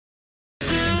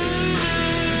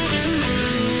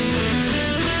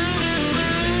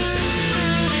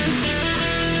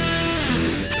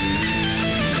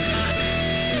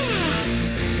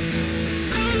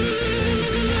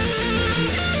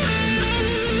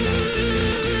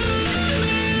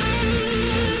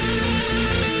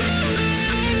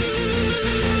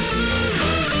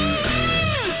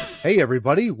Hey,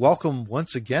 everybody. Welcome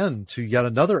once again to yet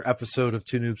another episode of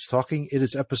Two Noobs Talking. It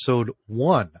is episode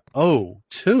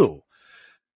 102.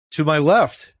 To my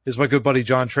left is my good buddy,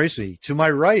 John Tracy. To my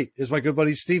right is my good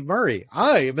buddy, Steve Murray.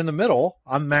 I am in the middle.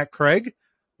 I'm Matt Craig.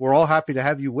 We're all happy to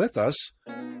have you with us.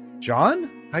 John,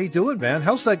 how you doing, man?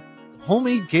 How's that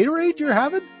homemade Gatorade you're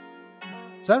having?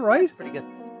 Is that right? Pretty good.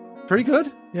 Pretty good?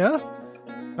 Yeah?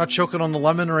 Not choking on the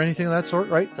lemon or anything of that sort,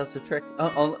 right? That's a trick.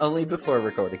 Only before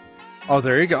recording. Oh,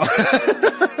 there you go.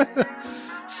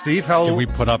 Steve, how... Can we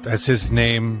put up as his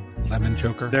name, Lemon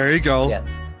Choker? There you go. Yes.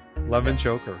 Lemon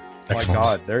Choker. Excellent. My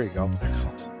God, there you go.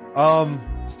 Excellent.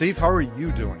 Steve, how are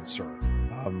you doing, sir?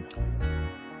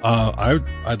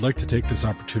 I'd like to take this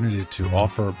opportunity to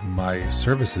offer my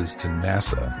services to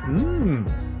NASA.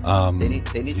 They need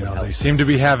some help. They seem to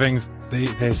be having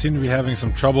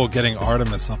some trouble getting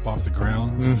Artemis up off the ground.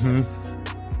 Mm-hmm.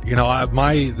 You know,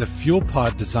 the fuel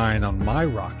pod design on my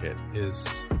rocket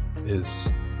is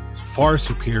far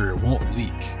superior. It won't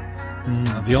leak.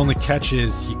 The only catch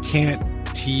is you can't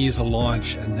tease a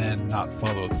launch and then not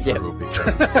follow through because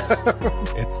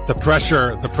it's the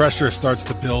pressure starts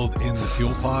to build in the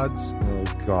fuel pods. Oh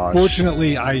gosh.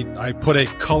 Fortunately, I put a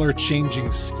color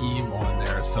changing scheme on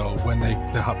there, so when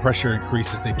the hot pressure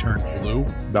increases, they turn blue.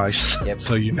 Nice. Yep.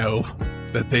 So you know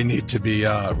that they need to be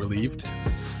relieved.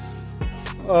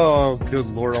 Oh, good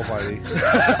Lord Almighty! And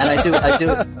I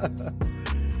do.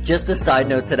 Just a side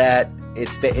note to that,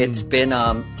 it's been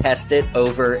tested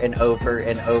over and over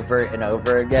and over and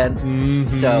over again.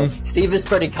 Mm-hmm. So Steve is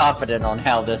pretty confident on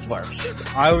how this works.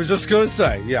 I was just going to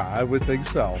say, yeah, I would think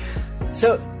so.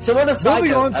 So on a side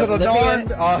Moving note, on to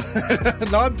the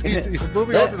non-PG.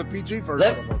 Moving on to the PG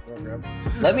version of our program.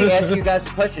 Let me ask you guys a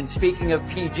question. Speaking of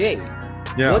PG,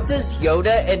 what does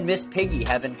Yoda and Miss Piggy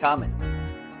have in common?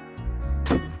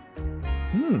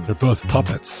 They're both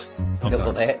puppets.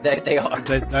 Well, they are.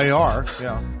 They are,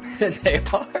 yeah. They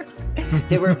are.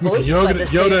 They were voiced by the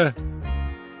Yoda.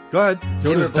 Go ahead. They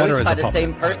were Yoda's better voiced as by a the puppet,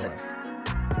 same by the person.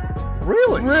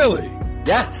 way. Really?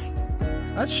 Yes.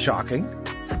 That's shocking.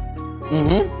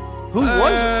 Mm-hmm. Who was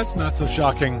it? That's not so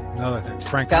shocking. No, it's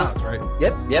Frank Oz, right?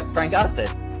 Yep. Frank Oz did.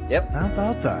 Yep. How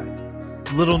about that?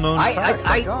 Little known fact.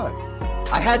 My God.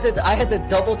 I had to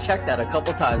double check that a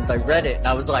couple times. I read it and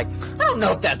I was like, I don't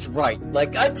know if that's right.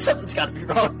 Like, something's got to be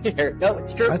wrong here. No,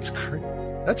 it's true.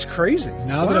 That's crazy.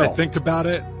 Now that I think about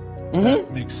it,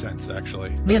 that makes sense,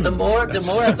 actually. Yeah, the more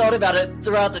I thought about it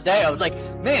throughout the day, I was like,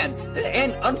 man,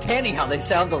 and uncanny how they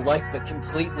sound alike, but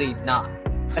completely not.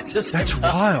 That's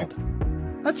wild.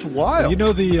 That's wild. You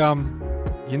know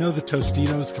the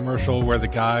Tostitos commercial where the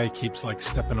guy keeps like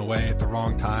stepping away at the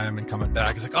wrong time and coming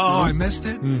back. He's like, "Oh, I missed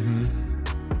it." Mm-hmm.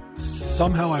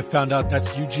 Somehow I found out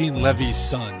that's Eugene Levy's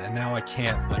son, and now I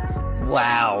can't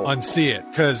unsee it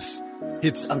because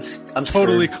it's I'm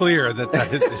totally screwed. clear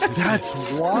that is. That's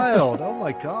wild. Oh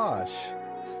my gosh.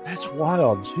 That's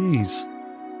wild. Jeez.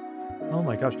 Oh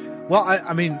my gosh. Well,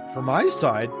 I mean, for my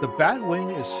side, the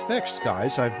Batwing is fixed,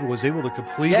 guys. I was able to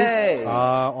complete it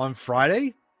on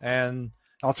Friday, and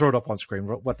I'll throw it up on screen.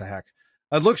 What the heck?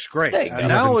 It looks great. And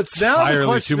now it's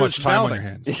entirely too much time on your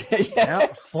hands.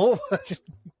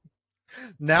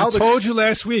 Now I told you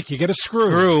last week, you get a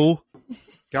screw.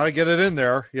 Got to get it in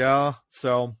there. Yeah.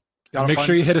 So make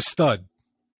sure you hit a stud.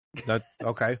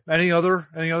 Okay. Any other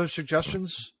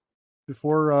suggestions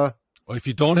before? Well, if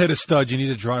you don't hit a stud, you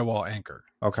need a drywall anchor.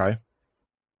 Okay.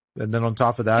 And then on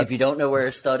top of that, if you don't know where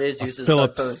a stud is, use a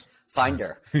Phillips stud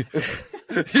finder.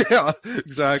 Yeah,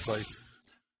 exactly.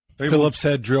 Phillips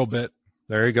head drill bit.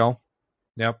 There you go.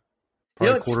 Yep.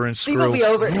 Probably quarter-inch screw.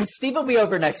 Steve will be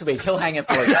over next week. He'll hang it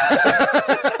for you.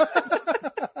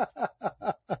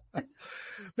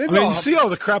 You see all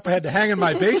the crap I had to hang in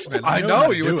my basement. I know.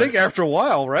 You would think after a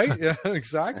while, right? Yeah,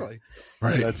 exactly.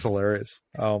 Right. That's hilarious.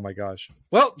 Oh, my gosh.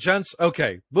 Well, gents,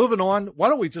 okay. Moving on. Why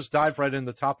don't we just dive right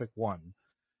into topic one?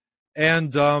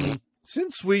 And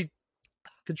since we...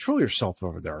 Control yourself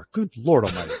over there. Good Lord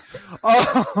Almighty.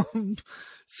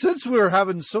 Since we're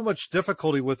having so much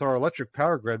difficulty with our electric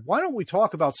power grid, why don't we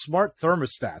talk about smart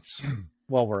thermostats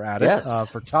while we're at it?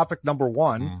 For topic number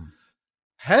one,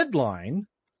 headline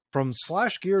from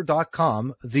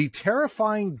slashgear.com, the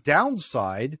terrifying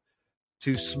downside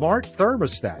to smart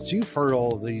thermostats. You've heard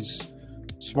all of these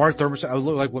smart thermostats.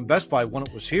 Like when Best Buy, when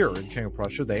it was here in King of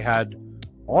Prussia, they had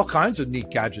all kinds of neat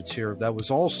gadgets here that was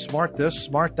all smart this,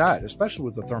 smart that, especially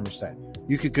with the thermostat.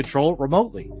 You could control it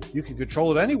remotely. You could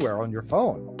control it anywhere on your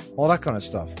phone, all that kind of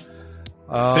stuff.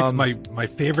 I think my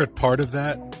favorite part of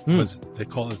that was they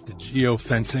call it the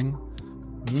geofencing.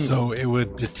 So it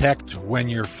would detect when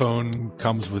your phone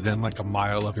comes within like a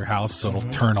mile of your house, so it'll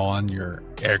turn on your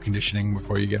air conditioning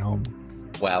before you get home.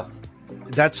 Wow.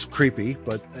 That's creepy,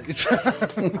 but a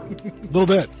little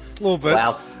bit.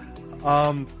 Wow.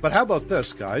 But how about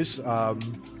this, guys?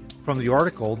 From the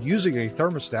article, using a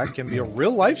thermostat can be a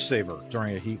real lifesaver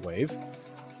during a heat wave.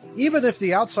 Even if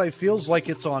the outside feels like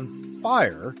it's on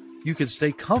fire, you can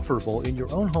stay comfortable in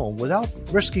your own home without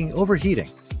risking overheating.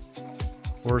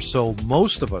 Or so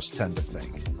most of us tend to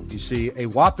think. You see, a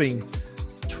whopping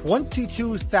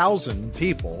 22,000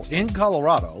 people in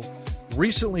Colorado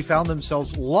recently found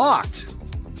themselves locked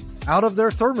out of their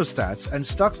thermostats and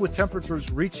stuck with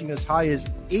temperatures reaching as high as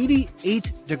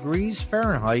 88 degrees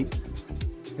Fahrenheit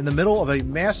in the middle of a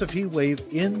massive heat wave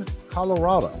in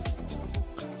Colorado.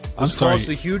 This caused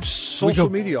a huge social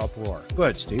media uproar. Go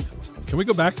ahead, Steve. Can we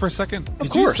go back for a second? Of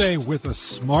course. You say with a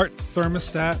smart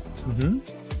thermostat,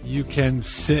 you can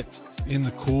sit in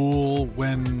the cool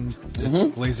when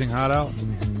it's blazing hot out?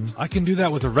 I can do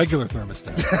that with a regular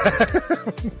thermostat.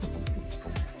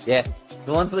 Yeah.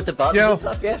 The ones with the buttons and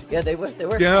stuff, they were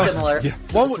similar to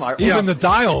the smart ones. Even the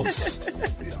dials.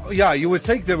 Yeah, you would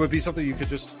think there would be something you could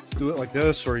just do it like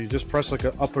this, or you just press like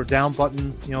an up or down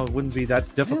button. You know, it wouldn't be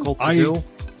that difficult to do.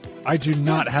 I do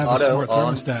not have a smart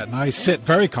thermostat, and I sit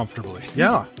very comfortably.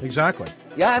 Yeah, exactly.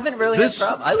 Yeah, I haven't really had a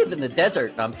problem. I live in the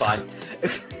desert, and I'm fine.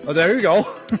 Oh, there you go.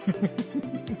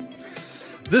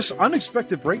 This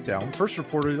unexpected breakdown, first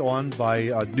reported on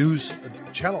by news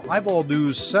channel Eyeball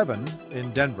News 7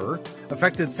 in Denver,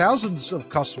 affected thousands of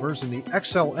customers in the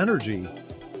Xcel Energy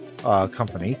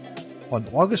company on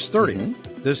August 30th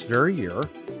this very year.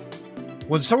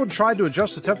 When someone tried to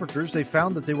adjust the temperatures, they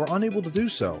found that they were unable to do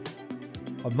so.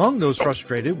 Among those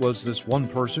frustrated was this one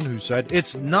person who said,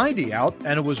 "It's 90 out,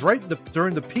 and it was right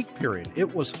during the peak period.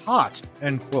 It was hot,"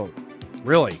 end quote.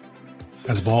 Really?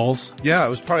 As balls? Yeah, it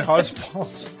was probably hot as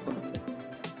balls.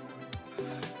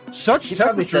 Such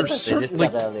temperatures certainly...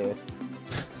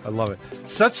 I love it.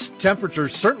 Such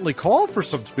temperatures certainly call for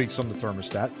some tweaks on the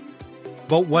thermostat.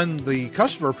 But when the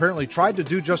customer apparently tried to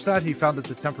do just that, he found that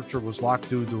the temperature was locked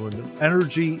due to an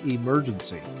energy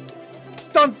emergency.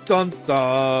 Dun, dun,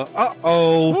 dun.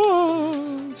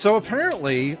 Uh-oh. So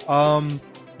apparently,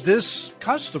 this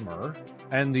customer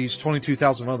and these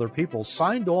 22,000 other people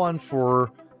signed on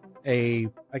for I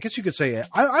guess you could say,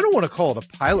 I don't want to call it a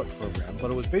pilot program,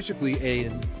 but it was basically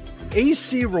an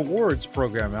AC rewards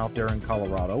program out there in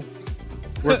Colorado.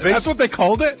 That's what they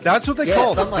called it? That's what they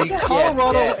called it. Like the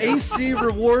Colorado AC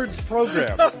rewards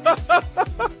program.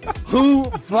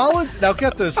 Now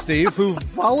get this, Steve, who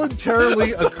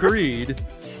voluntarily agreed.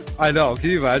 I know, can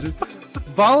you imagine?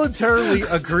 Voluntarily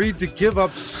agreed to give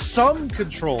up some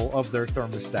control of their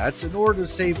thermostats in order to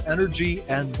save energy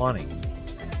and money.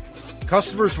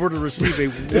 Customers were to receive a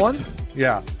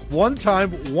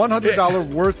one-time $100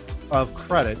 worth of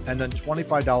credit and then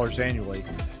 $25 annually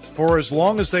for as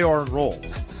long as they are enrolled.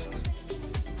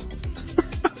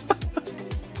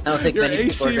 I don't think your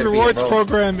AC rewards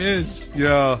program is.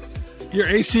 Yeah. Your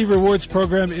AC rewards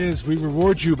program is we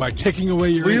reward you by taking away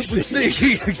your AC.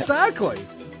 Exactly.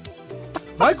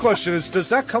 My question is, does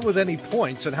that come with any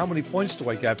points, and how many points do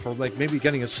I get for maybe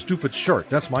getting a stupid shirt?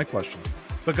 That's my question.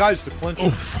 But guys, the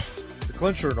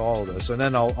clincher in all of this, and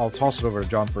then I'll toss it over to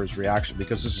John for his reaction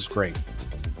because this is great.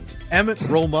 Emmett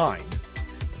Romine.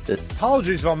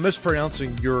 Apologies if I'm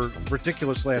mispronouncing your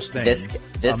ridiculous last name, Mr.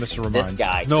 Romine. This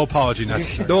guy. No apology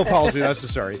necessary. No apology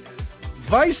necessary.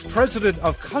 Vice President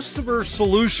of Customer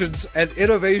Solutions and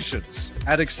Innovations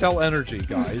at Xcel Energy,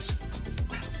 guys,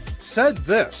 said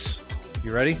this.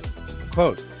 You ready?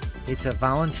 Quote, "It's a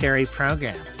voluntary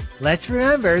program. Let's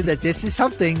remember that this is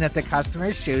something that the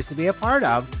customers choose to be a part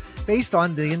of based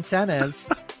on the incentives.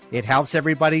 It helps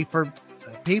for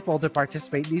people to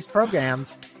participate in these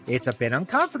programs. It's a bit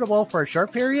uncomfortable for a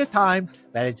short period of time,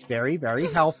 but it's very, very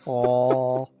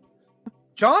helpful."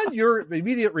 John, your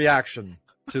immediate reaction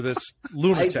to this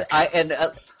lunatic.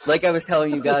 Like I was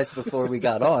telling you guys before we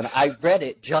got on, I read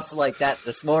it just like that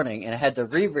this morning, and I had to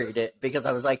reread it because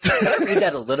I was like, "Can I read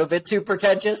that a little bit too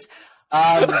pretentious?"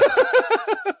 Oh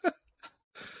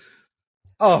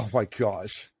my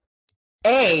gosh.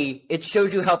 It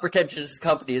shows you how pretentious this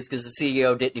company is because the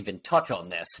CEO didn't even touch on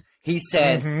this. He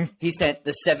said he sent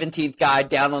the 17th guy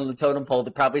down on the totem pole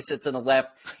that probably sits on the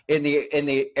left in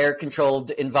the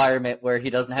air-controlled environment where he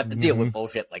doesn't have to deal with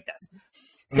bullshit like this.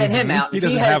 Sent him out. He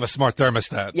doesn't have a smart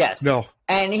thermostat. Yes. No.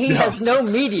 And he has no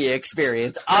media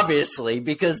experience, obviously,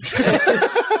 because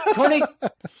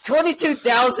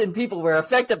 22,000 people were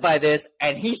affected by this,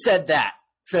 and he said that.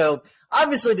 So,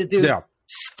 obviously, the dude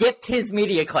skipped his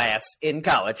media class in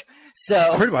college.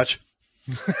 So pretty much.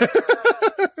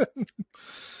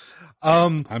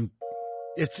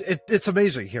 it's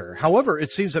amazing here. However,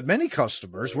 it seems that many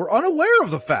customers were unaware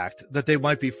of the fact that they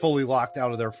might be fully locked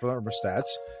out of their thermostats.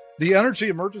 The energy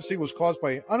emergency was caused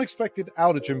by an unexpected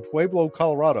outage in Pueblo,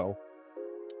 Colorado,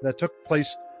 that took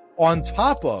place on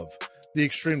top of the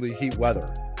extremely heat weather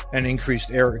and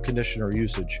increased air conditioner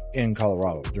usage in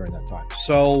Colorado during that time.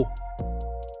 So,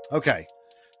 okay.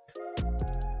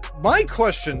 My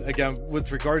question, again,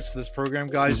 with regards to this program,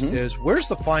 guys, is where's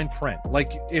the fine print? Like,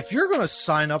 if you're going to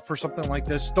sign up for something like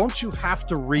this, don't you have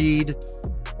to read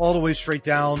all the way straight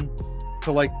down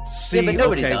to, like, see,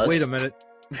 okay, does. Wait a minute.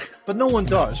 But no one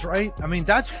does, right? I mean,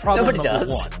 that's problem number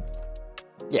one.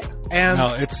 Yeah. And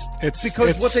no, it's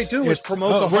because what they do is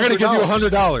promote the we're going to give you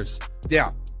 $100.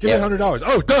 Yeah. Give me $100.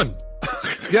 Oh, done.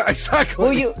 Yeah,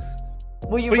 exactly.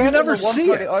 Well, you read never in one part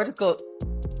of the article.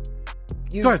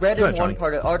 You read in one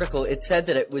part of the article, it said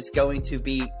that it was going to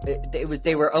be,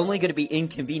 they were only going to be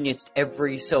inconvenienced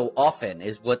every so often,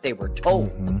 is what they were told.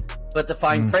 But the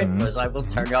fine print was, I will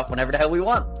turn you off whenever the hell we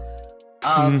want.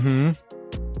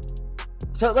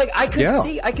 So, like, I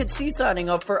could see signing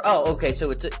up for, so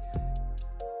it's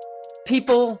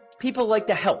people like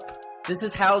to help. This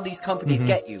is how these companies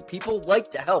get you. People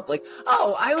like to help. Like,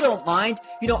 oh, I don't mind.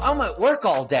 I'm at work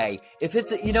all day. If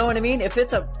it's, you know what I mean? If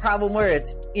it's a problem where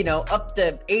it's, up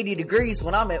to 80 degrees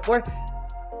when I'm at work,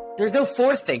 there's no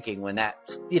forethinking when that,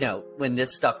 when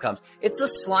this stuff comes. It's the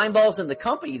slime balls in the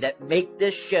company that make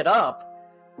this shit up,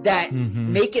 that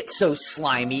make it so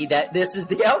slimy that this is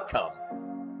the outcome.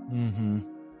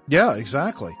 Yeah,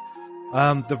 exactly.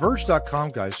 TheVerge.com,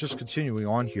 guys, just continuing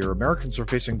on here. Americans are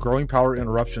facing growing power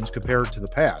interruptions compared to the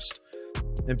past,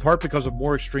 in part because of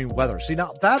more extreme weather. See,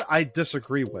 now that I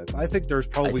disagree with. I think there's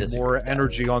probably more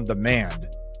energy on demand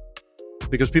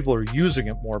because people are using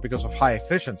it more because of high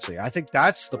efficiency. I think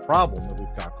that's the problem that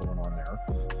we've got going on there.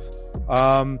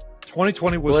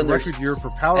 2020 was a record year for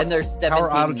power outages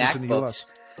MacBooks in the U.S.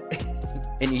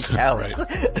 in each house.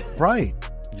 Right.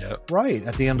 Yeah. Right.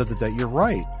 At the end of the day, you're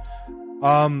right.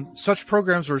 Such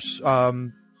programs are,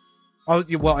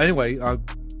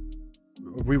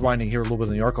 rewinding here a little bit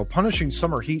in the article, punishing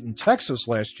summer heat in Texas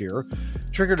last year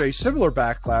triggered a similar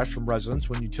backlash from residents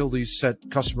when utilities set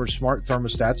customers' smart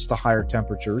thermostats to higher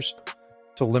temperatures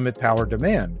to limit power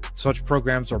demand. Such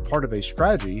programs are part of a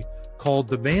strategy called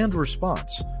demand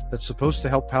response that's supposed to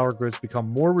help power grids become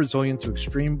more resilient to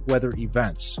extreme weather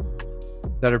events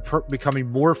that are becoming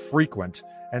more frequent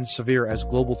and severe as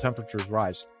global temperatures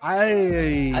rise.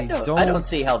 I don't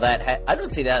see how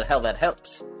that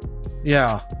helps.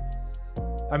 Yeah.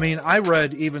 I mean, I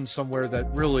read even somewhere that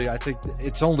really, I think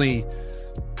it's only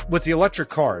with the electric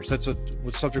cars. That's a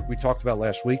subject we talked about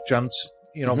last week, gents,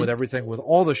 with everything, with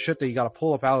all the shit that you got to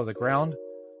pull up out of the ground.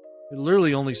 It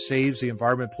literally only saves the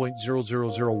environment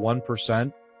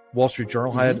 0.0001%. Wall Street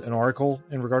Journal had an article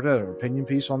in regard to that, an opinion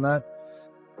piece on that.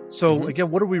 So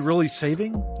again, what are we really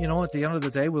saving? At the end of the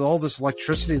day, with all this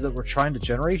electricity that we're trying to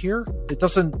generate here, it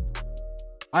doesn't.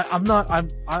 I'm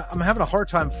having a hard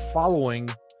time following,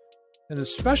 and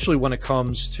especially when it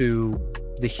comes to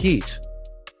the heat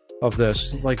of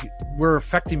this. Like, we're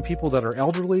affecting people that are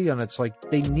elderly, and it's like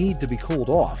they need to be cooled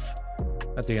off.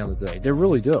 At the end of the day, they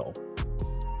really do.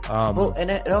 And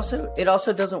it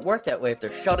also doesn't work that way if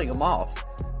they're shutting them off,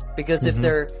 because if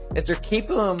they're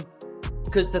keeping them.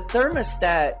 Because the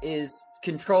thermostat is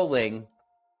controlling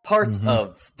parts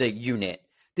of the unit.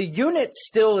 The unit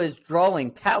still is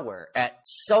drawing power at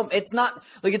some. It's not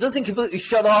like it doesn't completely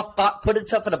shut off, put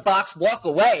itself in a box, walk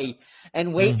away,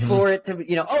 and wait for it to,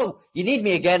 oh, you need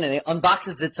me again, and it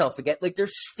unboxes itself again. Like,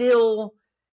 there's still.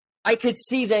 I could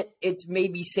see that it's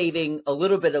maybe saving a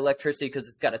little bit of electricity because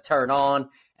it's got to turn on,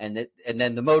 and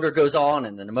then the motor goes on,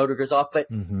 and then the motor goes off. But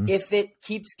if it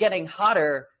keeps getting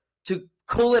hotter to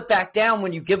cool it back down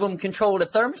when you give them control of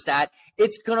the thermostat,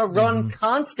 it's going to run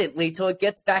constantly till it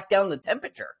gets back down to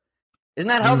temperature. Isn't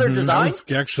that how they're designed?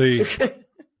 Actually,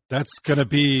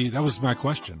 that was my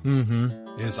question.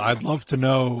 Is I'd love to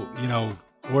know,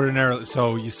 ordinarily,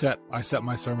 so I set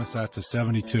my thermostat to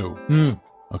 72.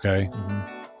 Okay.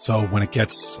 So when it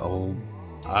gets,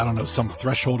 some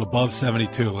threshold above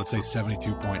 72, let's say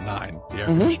 72.9, the air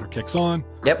conditioner kicks on,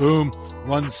 boom,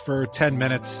 runs for 10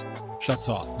 minutes, shuts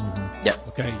off. Yep.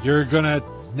 Okay, you're gonna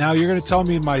tell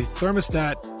me my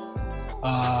thermostat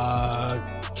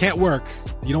can't work.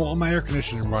 You don't want my air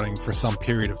conditioning running for some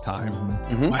period of time.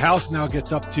 My house now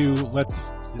gets up to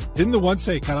didn't the one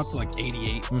say it got up to like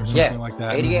 88 or something like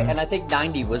that? 88, and I think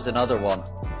 90 was another one.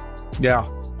 Yeah.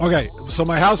 Okay, so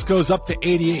my house goes up to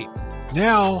 88.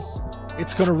 Now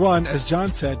it's going to run, as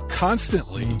John said,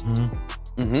 constantly.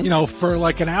 For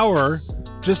like an hour,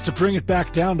 just to bring it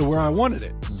back down to where I wanted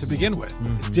it to begin with.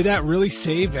 Did that really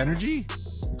save energy?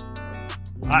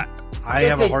 I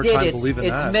have a hard time believing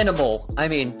that. It's minimal. I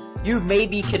mean, you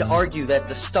maybe could argue that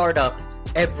the startup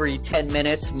every 10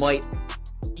 minutes might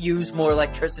use more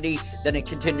electricity than it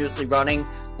continuously running,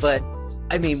 but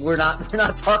I mean, we're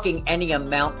not talking any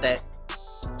amount that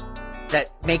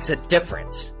makes a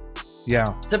difference.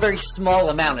 Yeah, it's a very small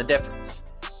amount of difference.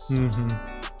 Mm-hmm.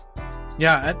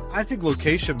 Yeah, I think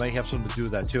location may have something to do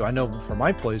with that too. I know for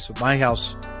my place, my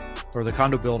house or the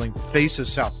condo building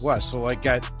faces southwest, so I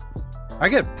get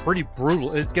pretty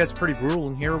brutal. It gets pretty brutal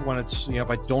in here when it's, if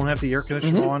I don't have the air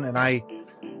conditioner on,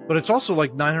 but it's also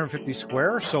like 950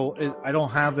 square, so I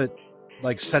don't have it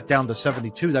like set down to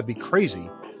 72. That'd be crazy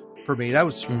for me. That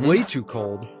was way too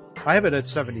cold. I have it at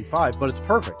 75, but it's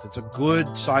perfect. It's a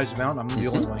good size amount. I'm the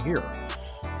only one here.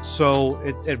 So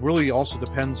it really also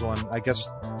depends on, I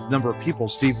guess, the number of people.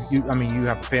 Steve, you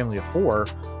have a family of 4,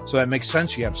 so that makes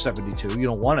sense. You have 72. You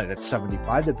don't want it at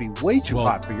 75. That'd be way too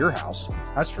hot for your house.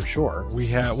 That's for sure.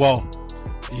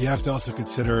 You have to also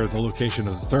consider the location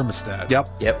of the thermostat. Yep.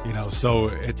 So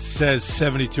it says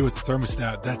 72 at the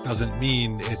thermostat. That doesn't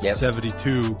mean it's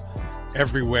 72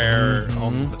 everywhere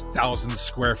on the 1,000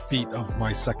 square feet of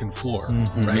my second floor,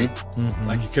 right?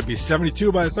 Like it could be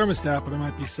 72 by the thermostat, but it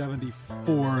might be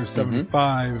 74,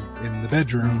 75 in the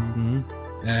bedroom.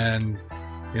 And,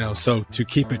 so to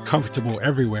keep it comfortable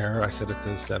everywhere, I set it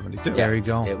to 72. There you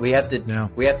go. Yeah, we have to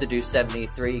do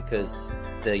 73 because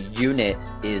the unit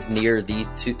is near the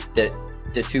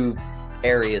two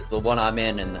areas, the one I'm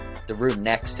in and the room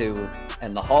next to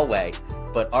and the hallway.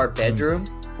 But our bedroom,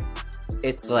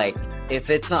 it's like, if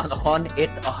it's not on,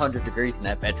 it's 100 degrees in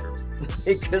that bedroom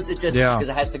because it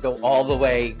has to go all the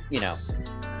way.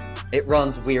 It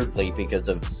runs weirdly because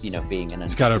of being in a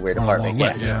weird apartment.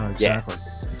 Yeah, exactly.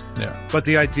 Yeah. But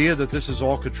the idea that this is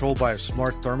all controlled by a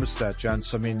smart thermostat,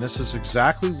 gents, I mean, this is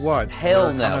exactly what.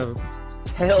 Hell no.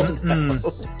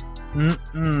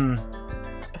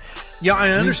 Yeah,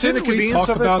 I understand the convenience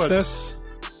of it, about but this.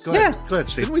 Go ahead,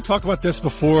 Steve. Didn't we talk about this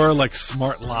before, like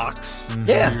smart locks for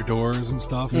your doors and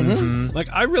stuff? Like,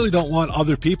 I really don't want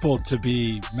other people to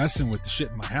be messing with the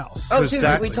shit in my house. Oh,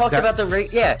 dude, we talked about the Ring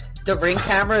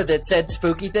camera that said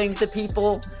spooky things to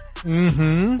people.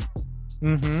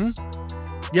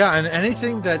 Yeah, and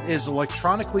anything that is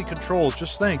electronically controlled,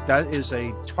 just think that is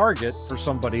a target for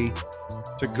somebody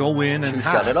to go in and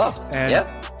shut it off. And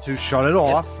to shut it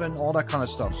off and all that kind of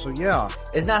stuff. So, yeah.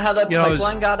 Isn't that how the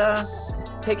pipeline got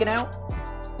taken out?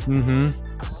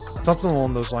 Something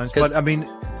along those lines. But, I mean,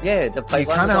 the pipeline. You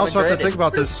kind of also have to think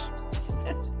about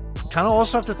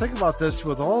this.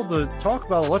 With all the talk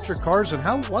about electric cars and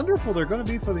how wonderful they're going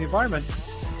to be for the environment.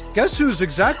 Guess who's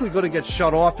exactly going to get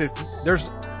shut off if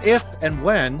and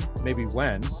when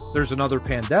there's another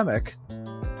pandemic?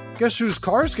 Guess whose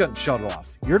car's getting shut off?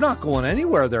 You're not going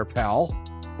anywhere there, pal.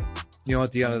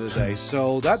 At the end of the day.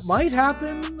 So that might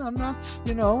happen. I'm not,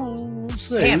 we'll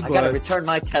see. Damn, I got to return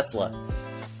my Tesla.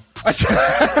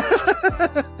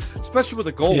 Especially with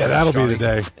the gold. Yeah, that'll be the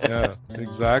day. Yeah,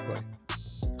 exactly.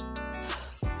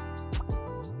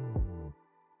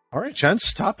 All right,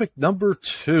 gents, topic number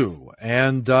 2.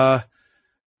 And,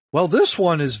 this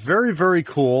one is very, very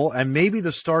cool and maybe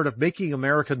the start of making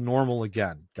America normal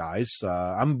again, guys.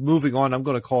 I'm moving on. I'm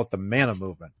going to call it the MANA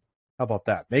movement. How about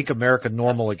that? Make America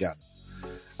normal again.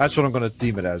 That's what I'm going to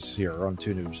deem it as here on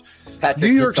 2 News.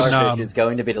 Patrick, New York Starfish is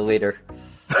going to be the leader.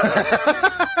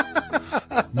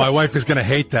 My wife is going to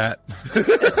hate that.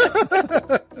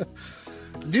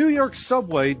 New York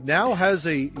subway now has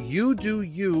a "You Do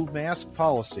You" mask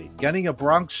policy, getting a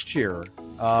Bronx cheer.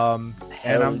 And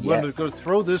I'm going to go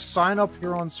throw this sign up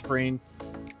here on screen.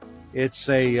 It's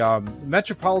a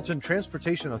Metropolitan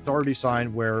Transportation Authority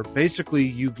sign where basically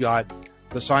you got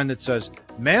the sign that says,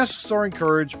 "Masks are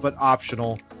encouraged but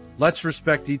optional. Let's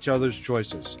respect each other's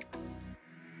choices."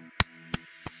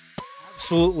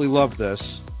 Absolutely love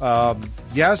this.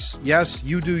 Yes,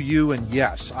 you do you, and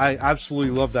yes, I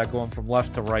absolutely love that going from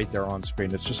left to right there on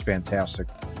screen. It's just fantastic.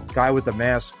 Guy with the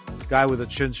mask, guy with a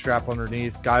chin strap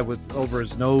underneath, guy with over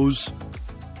his nose.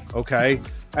 Okay,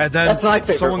 and then that's my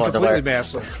favorite someone one completely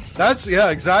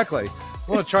maskless. Exactly.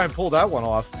 I want to try and pull that one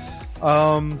off.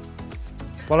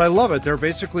 But I love it. They're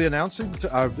basically announcing,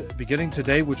 beginning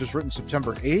today, which is written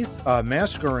September 8th,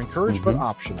 masks are encouraged but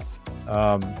optional.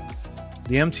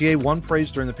 The MTA won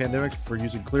praise during the pandemic for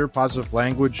using clear, positive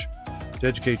language to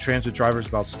educate transit drivers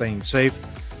about staying safe.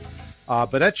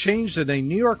 But that changed in a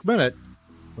New York Minute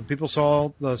when people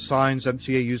saw the signs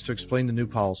MTA used to explain the new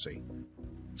policy.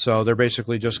 So they're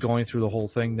basically just going through the whole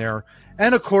thing there.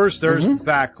 And, of course, there's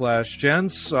backlash,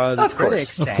 gents. Of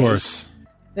course.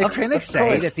 The critics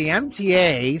say that the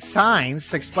MTA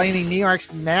signs explaining New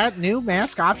York's new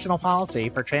mask optional policy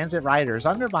for transit riders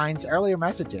undermines earlier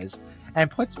messages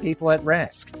and puts people at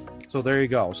risk. So there you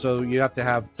go. So you have to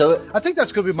have. So I think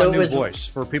that's going to be my new voice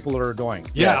for people that are annoying.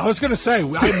 Yeah, I was going to say,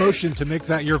 I motion to make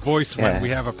that your voice when we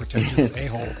have a pretentious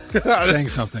a-hole saying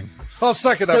something. I'll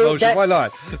second that motion. Why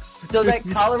not? So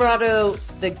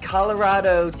the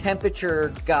Colorado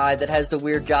temperature guy that has the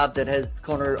weird job that has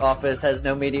corner office, has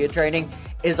no media training,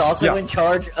 is also in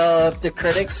charge of the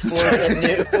critics for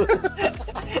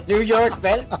the new New York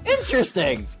men.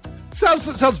 Interesting. Sounds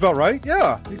about right.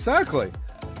 Yeah, exactly.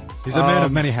 He's a man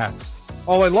of many hats.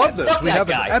 Oh, I love this. We have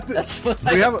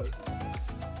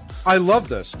I love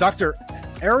this. Dr.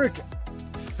 Eric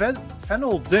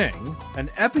Fennelding, an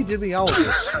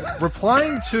epidemiologist,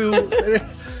 replying to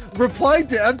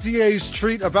MTA's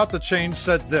tweet about the change,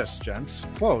 said this, gents.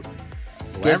 Quote,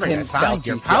 "Whoever designed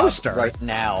your poster right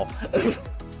now,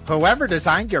 whoever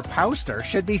designed your poster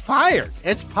should be fired.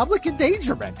 It's public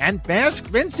endangerment and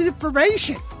mask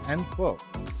misinformation." End quote.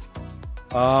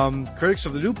 Critics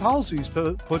of the new policies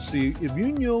puts the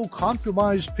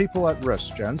immunocompromised people at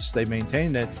risk, gents. They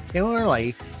maintain that it's too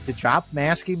early to drop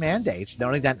masking mandates,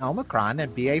 noting that Omicron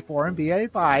and BA4 and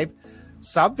BA5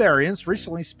 subvariants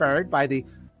recently spurred by the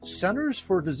Centers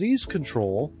for Disease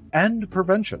Control and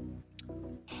Prevention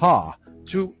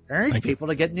to urge people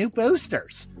to get new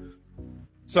boosters.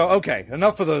 So, okay,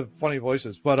 enough of the funny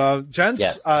voices. But,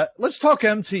 gents, let's talk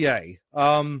MTA.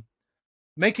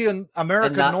 Making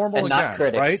America normal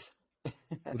again, right?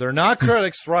 They're not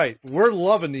critics, right? We're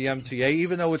loving the MTA,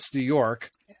 even though it's New York.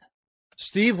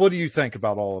 Steve, what do you think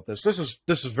about all of this? This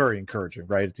is very encouraging,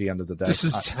 right? At the end of the day, this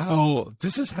is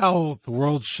how the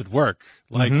world should work.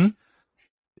 Like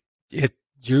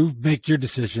you make your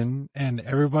decision, and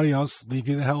everybody else leave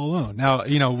you the hell alone. Now,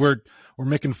 we're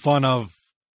making fun of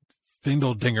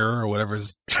Findeldinger or whatever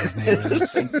his name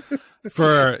is.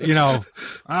 For, you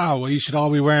should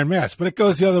all be wearing masks. But it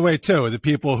goes the other way, too. The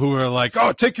people who are like,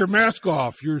 oh, take your mask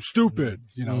off. You're stupid.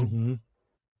 They want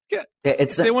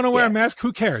to wear a mask.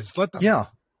 Who cares? Let them. Yeah.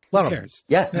 Who cares?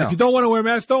 Yes. If you don't want to wear a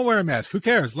mask, don't wear a mask. Who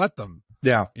cares? Let them.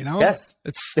 Yeah. Yes.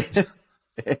 It's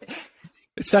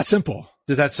that simple.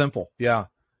 It's that simple. Yeah.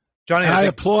 Johnny, I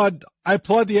applaud the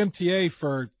MTA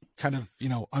for kind of,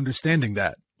 understanding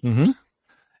that. Mm-hmm.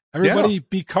 Everybody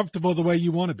be comfortable the way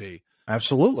you want to be.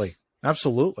 Absolutely.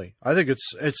 Absolutely. I think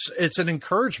it's an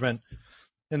encouragement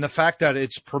in the fact that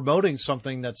it's promoting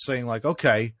something that's saying like,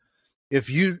 okay, if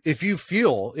you're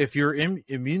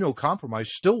immunocompromised,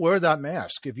 still wear that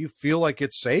mask. If you feel like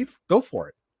it's safe, go for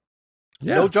it.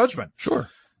 Yeah. No judgment. Sure.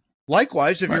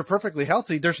 Likewise, if you're perfectly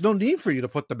healthy, there's no need for you to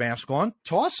put the mask on.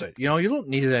 Toss it. You don't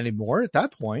need it anymore at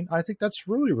that point. I think that's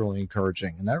really, really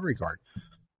encouraging in that regard.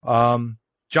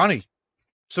 Johnny,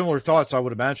 similar thoughts, I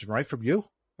would imagine, right, from you?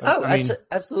 Oh,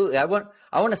 absolutely. I want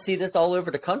to see this all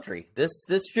over the country. This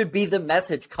should be the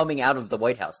message coming out of the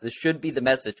White House. This should be the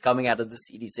message coming out of the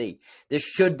CDC. This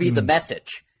should be the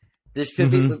message. This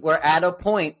should be. We're at a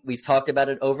point, we've talked about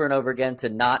it over and over again, to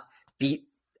not beat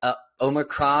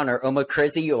Omicron or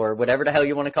Omicrizzy or whatever the hell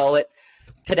you want to call it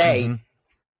today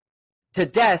to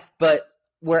death. But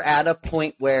we're at a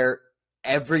point where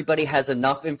everybody has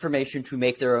enough information to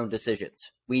make their own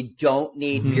decisions. We don't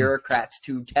need bureaucrats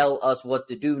to tell us what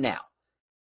to do now.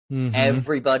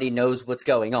 Everybody knows what's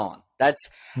going on.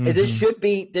 This should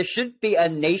be a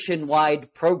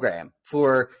nationwide program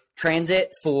for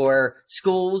transit, for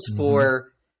schools,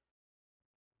 for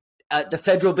the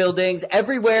federal buildings.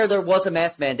 Everywhere there was a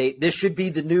mask mandate, this should be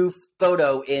the new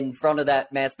photo in front of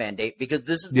that mask mandate, because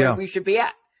this is where we should be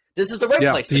at. This is the right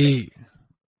place to be.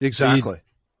 Exactly.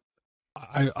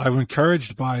 I'm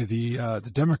encouraged by the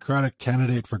Democratic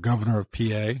candidate for governor of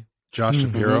PA, Josh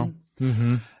Shapiro.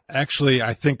 Actually,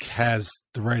 I think has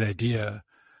the right idea.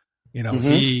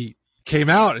 He came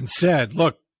out and said,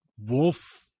 "Look,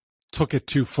 Wolf took it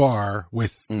too far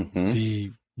with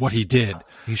what he did."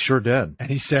 He sure did. And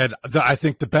he said, "I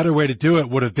think the better way to do it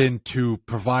would have been to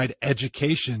provide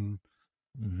education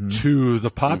to the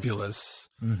populace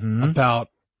about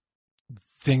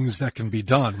things that can be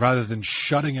done rather than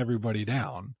shutting everybody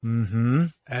down."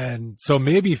 And so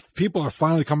maybe people are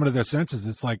finally coming to their senses.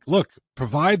 It's like, look,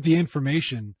 provide the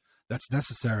information that's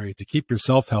necessary to keep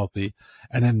yourself healthy,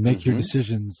 and then make your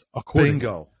decisions accordingly.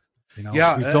 Bingo. We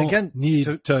don't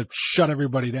need to shut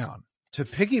everybody down. To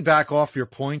piggyback off your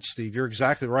point, Steve, you're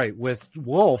exactly right. With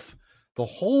Wolf, the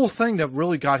whole thing that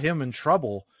really got him in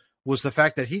trouble was the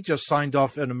fact that he just signed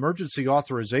off an emergency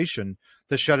authorization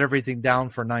to shut everything down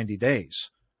for 90 days.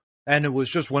 And it was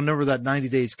just whenever that 90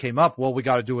 days came up, well, we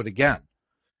got to do it again.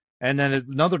 And then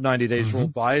another 90 days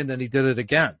rolled by, and then he did it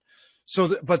again.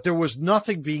 but there was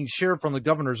nothing being shared from the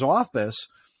governor's office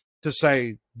to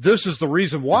say, this is the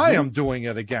reason why I'm doing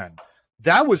it again.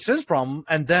 That was his problem.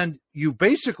 And then you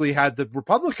basically had the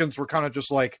Republicans were kind of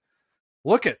just like,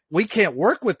 look, we can't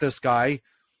work with this guy.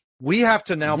 We have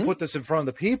to now put this in front of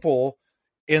the people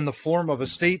in the form of a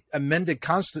state amendment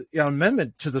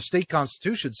to the state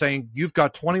constitution saying you've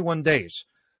got 21 days.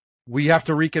 We have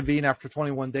to reconvene after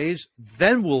 21 days.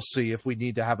 Then we'll see if we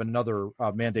need to have another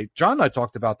mandate. John and I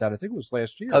talked about that. I think it was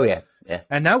last year. Oh, yeah.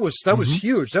 And that was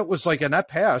huge. That was like, and that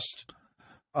passed.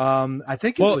 I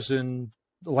think it was in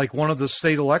like one of the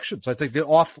state elections. I think the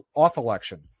off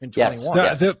election in 21.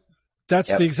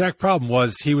 That's the exact problem.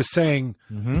 Was he was saying,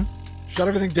 shut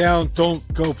everything down, don't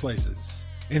go places,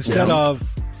 instead of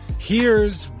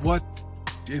here's what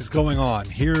is going on.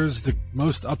 Here's the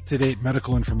most up-to-date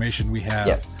medical information we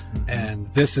have,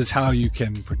 and this is how you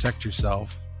can protect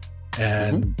yourself.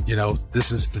 And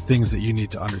this is the things that you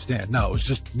need to understand. No, it was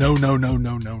just no.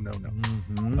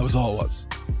 That was all it was.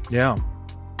 Yeah.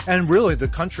 And really, the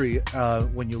country,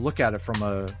 when you look at it from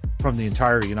the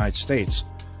entire United States,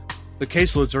 the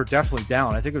caseloads are definitely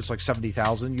down. I think it was like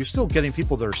 70,000. You're still getting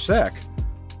people that are sick,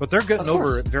 but they're getting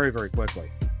over it very, very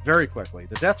quickly. Very quickly.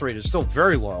 The death rate is still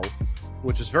very low,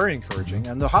 which is very encouraging,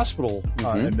 and the hospital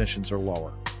admissions are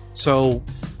lower. So,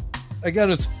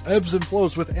 again, it's ebbs and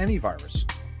flows with any virus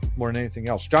more than anything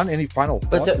else. John, any final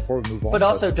thoughts before we move on? But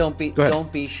also, don't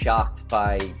be shocked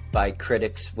by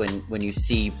critics when you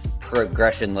see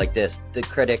progression like this. The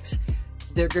critics,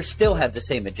 they still have the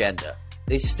same agenda.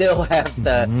 They still have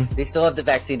the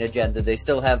vaccine agenda. They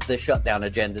still have the shutdown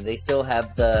agenda. They still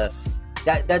have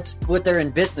that's what they're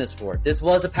in business for. This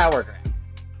was a power grab,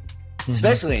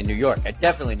 especially in New York. I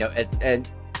definitely know, and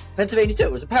Pennsylvania too.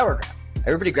 It was a power grab.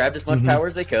 Everybody grabbed as much power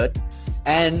as they could,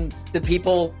 and the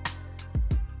people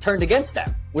turned against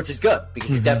them, which is good because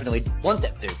you definitely want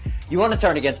them to. You want to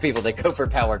turn against people that go for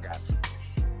power grabs.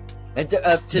 And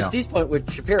to Steve's point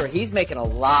with Shapiro, he's making a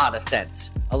lot of sense.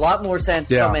 A lot more sense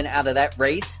coming out of that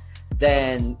race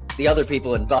than the other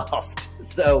people involved.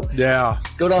 So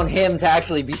good on him to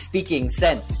actually be speaking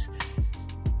sense.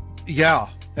 Yeah,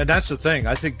 and that's the thing.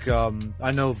 I think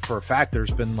I know for a fact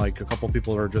there's been like a couple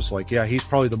people that are just like, he's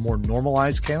probably the more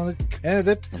normalized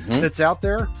candidate that's out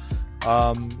there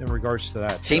in regards to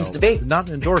that. Seems to be. Not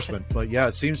an endorsement, but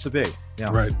it seems to be.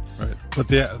 Yeah. Right. But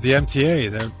the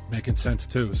MTA, they're making sense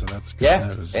too, so that's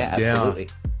good news. Yeah, absolutely.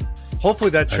 Yeah. Hopefully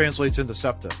that translates into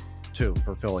SEPTA too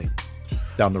for Philly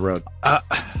down the road.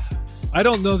 I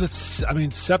don't know that's. I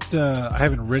mean, SEPTA. I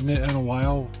haven't ridden it in a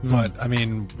while, but I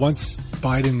mean, once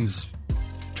Biden's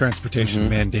transportation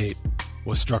mandate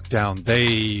was struck down,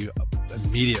 they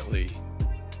immediately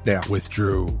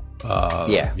withdrew.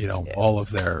 All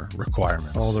of their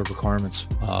requirements.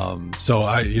 So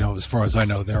as far as I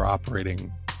know, they're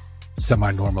operating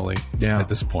semi-normally at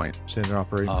this point. Standard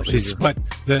operating procedure. But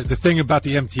the thing about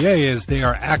the MTA is they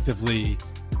are actively,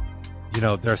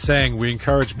 they're saying we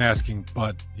encourage masking,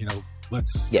 but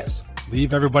let's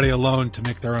leave everybody alone to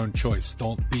make their own choice.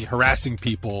 Don't be harassing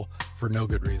people for no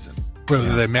good reason,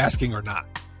 whether they're masking or not.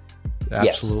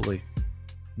 Absolutely. Yes.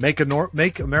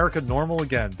 Make America normal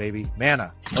again, baby.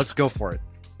 Manna. Let's go for it.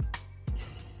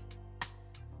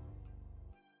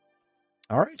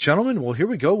 All right, gentlemen. Well, here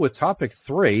we go with topic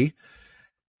 3.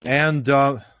 And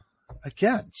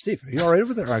again, Steve, are you all right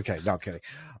over there? Okay, no kidding.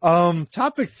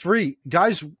 Topic 3.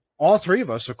 Guys, all three of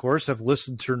us, of course, have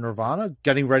listened to Nirvana,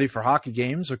 getting ready for hockey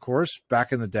games, of course,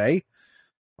 back in the day.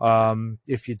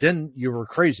 If you didn't, you were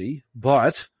crazy.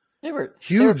 But they were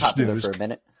popular for a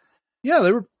minute. Yeah,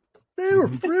 they were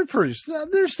pretty.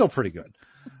 They're still pretty good.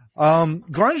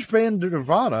 Grunge band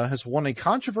Nirvana has won a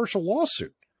controversial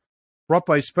lawsuit brought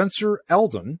by Spencer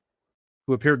Eldon,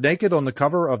 who appeared naked on the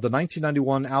cover of the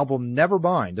 1991 album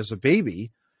Nevermind as a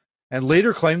baby, and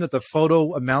later claimed that the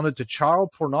photo amounted to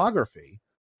child pornography.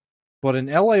 But in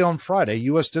L.A. on Friday,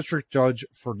 U.S. District Judge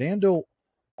Fernando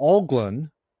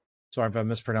Olguin, sorry if I'm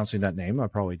mispronouncing that name, I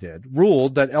probably did,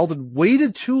 ruled that Eldon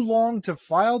waited too long to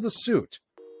file the suit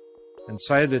and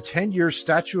cited a 10-year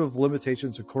statute of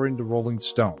limitations, according to Rolling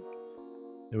Stone.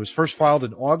 It was first filed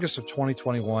in August of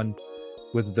 2021,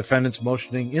 with the defendants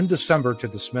motioning in December to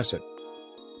dismiss it.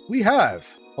 We have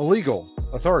a legal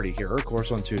authority here, of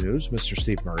course, on 2 News, Mr.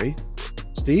 Steve Murray.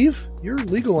 Steve, your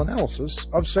legal analysis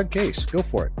of said case. Go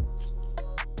for it.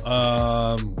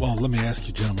 Well, let me ask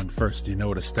you gentlemen first. Do you know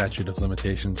what a statute of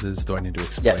limitations is? Do I need to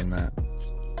explain that?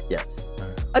 Yes.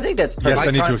 I think that's pretty... Yes,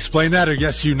 I need to explain that, or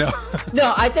yes, you know?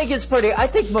 No, I think it's pretty... I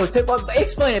think most people...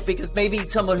 Explain it, because maybe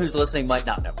someone who's listening might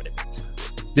not know what it means.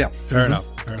 Yeah. Fair enough.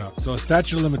 So a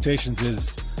statute of limitations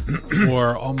is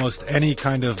for almost any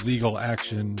kind of legal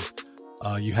action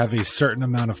you have a certain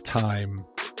amount of time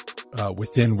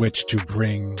within which to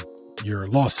bring your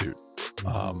lawsuit.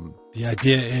 The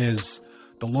idea is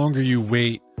the longer you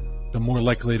wait, the more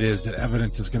likely it is that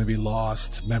evidence is going to be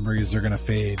lost, memories are going to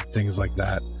fade, things like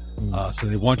that. So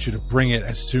they want you to bring it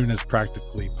as soon as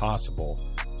practically possible.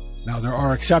 Now, there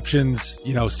are exceptions,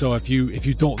 so if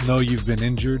you don't know you've been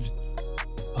injured,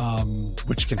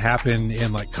 which can happen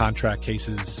in like contract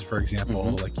cases, for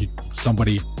example, like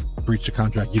somebody breached a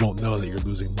contract, you don't know that you're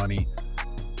losing money.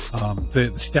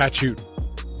 The statute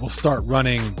will start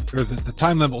running, or the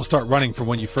time limit will start running from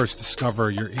when you first discover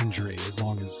your injury, as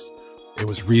long as it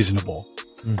was reasonable.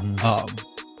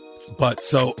 But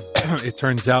so it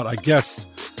turns out, I guess,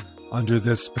 under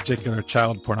this particular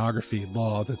child pornography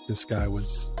law that this guy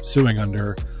was suing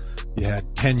under, you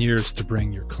had 10 years to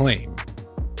bring your claim.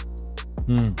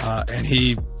 And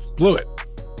he blew it.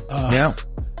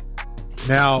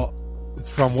 Now,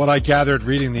 from what I gathered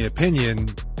reading the opinion,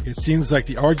 it seems like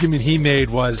the argument he made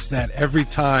was that every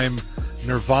time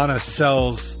Nirvana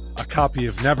sells a copy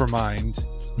of Nevermind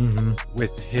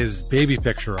with his baby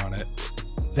picture on it,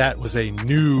 that was a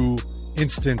new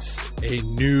instance, a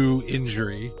new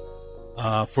injury,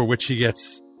 for which he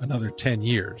gets another 10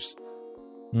 years.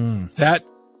 That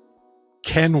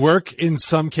can work in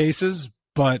some cases,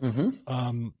 but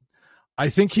I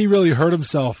think he really hurt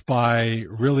himself by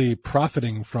really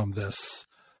profiting from this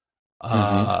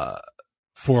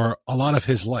for a lot of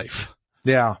his life.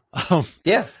 Yeah.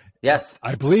 Yes.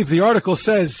 I believe the article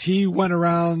says he went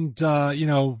around,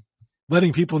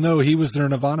 letting people know he was their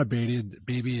Nirvana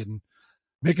baby and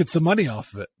making some money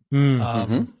off of it.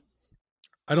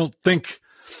 I don't think,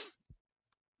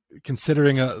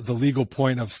 considering the legal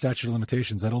point of statute of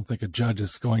limitations, I don't think a judge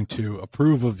is going to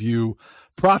approve of you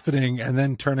profiting and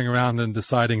then turning around and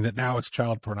deciding that now it's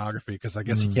child pornography, because I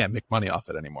guess you can't make money off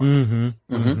it anymore.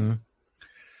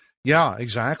 Yeah,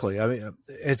 exactly. I mean,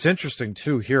 it's interesting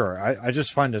too here. I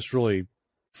just find this really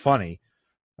funny.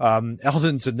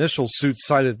 Eldon's initial suit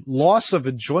cited loss of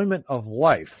enjoyment of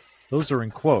life. Those are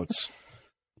in quotes.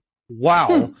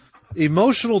 Wow.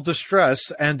 Emotional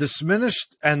distress and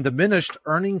diminished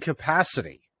earning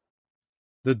capacity.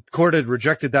 The court had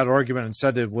rejected that argument and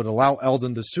said it would allow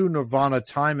Eldon to sue Nirvana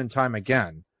time and time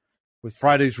again, with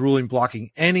Friday's ruling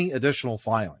blocking any additional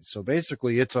filings. So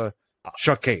basically, it's a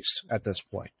shut case at this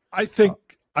point. I think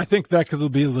that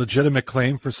could be a legitimate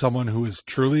claim for someone who is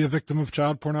truly a victim of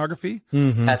child pornography.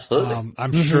 Absolutely.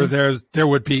 I'm sure there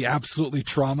would be absolutely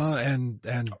trauma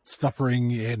and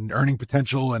suffering and earning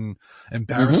potential and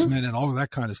embarrassment and all of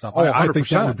that kind of stuff. I think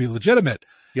that would be legitimate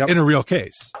in a real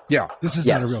case. Yeah. This is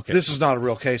not a real case. This is not a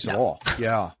real case at all.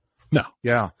 Yeah. No.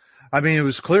 Yeah. I mean, it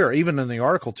was clear, even in the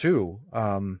article too,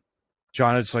 John,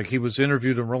 it's like he was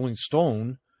interviewed in Rolling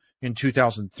Stone in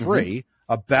 2003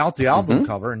 about the album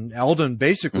cover, and Eldon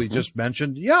basically just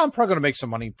mentioned, I'm probably going to make some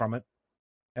money from it,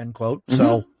 end quote.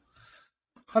 So,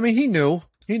 I mean, he knew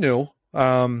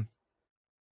of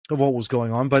what was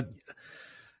going on, but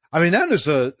I mean, that's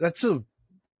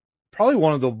probably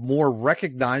one of the more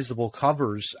recognizable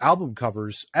album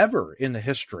covers ever in the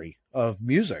history of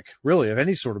music, really, of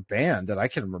any sort of band that I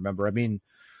can remember. I mean,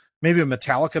 maybe a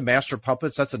Metallica, Master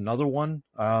Puppets, that's another one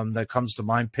that comes to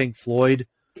mind. Pink Floyd,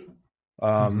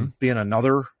 being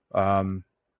another, I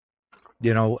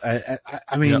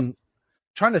mean,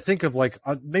 trying to think of like,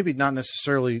 maybe not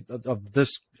necessarily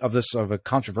of a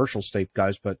controversial state,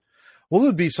 guys, but what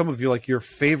would be some of like your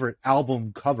favorite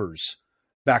album covers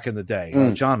back in the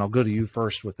day? John, I'll go to you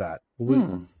first with that.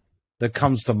 That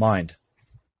comes to mind.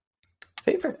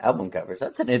 Favorite album covers?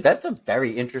 That's a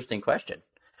very interesting question.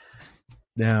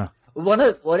 Yeah.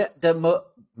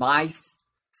 My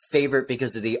favorite,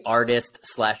 because of the artist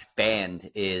 / band,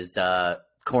 is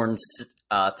Korn's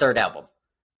third album,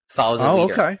 Follow the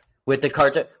Leader. Okay. With the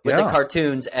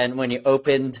cartoons, and when you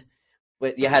opened,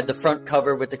 you had the front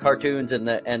cover with the cartoons and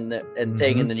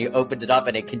thing, and then you opened it up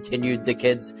and it continued. The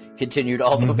kids continued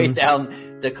all the way down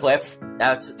the cliff.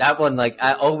 That one. Like,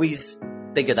 I always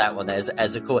think of that one as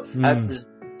a cool. It was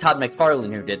Todd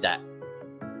McFarlane who did that.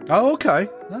 Oh, okay,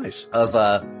 nice. Of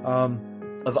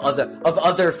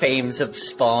other fames of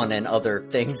Spawn and other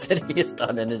things that he has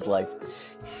done in his life.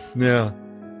 Yeah,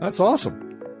 that's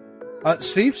awesome.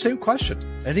 Steve, same question.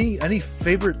 Any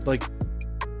favorite like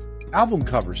album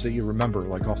covers that you remember,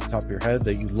 like off the top of your head,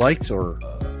 that you liked? Or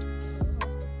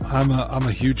I'm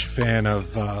a huge fan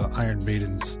of Iron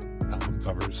Maiden's album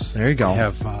covers. There you go. They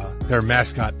have their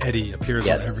mascot Eddie appears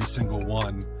on every single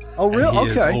one. Oh,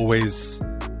 really? Okay.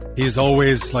 He's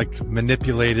always like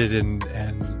manipulated and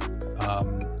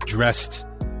dressed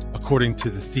according to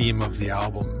the theme of the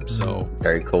album. So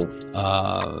very cool.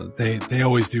 They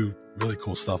always do really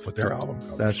cool stuff with their album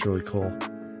covers. That's really cool.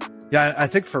 Yeah, I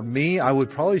think for me, I would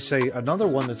probably say another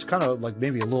one that's kind of like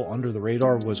maybe a little under the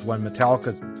radar was when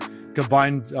Metallica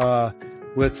combined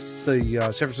with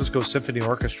the San Francisco Symphony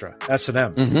Orchestra,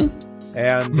 S&M. Mm-hmm.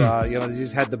 And, you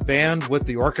just had the band with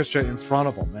the orchestra in front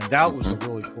of them. And that was a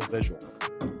really cool visual,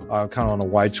 kind of on a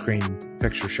widescreen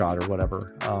picture shot or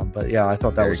whatever. But yeah, I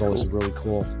thought that was always really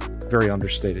cool. Very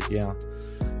understated, yeah.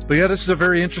 But yeah, this is a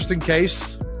very interesting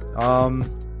case.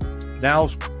 Now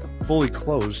fully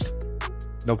closed.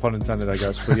 No pun intended, I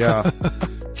guess. But yeah,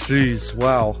 jeez,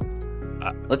 wow.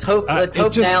 Let's hope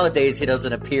nowadays he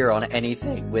doesn't appear on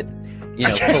anything with,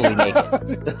 fully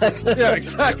naked. Yeah,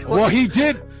 exactly. Well, he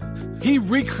did. He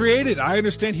recreated. I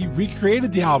understand he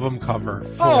recreated the album cover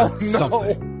for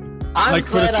something. I'm like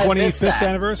for the 25th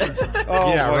anniversary.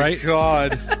 Oh yeah, my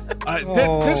God.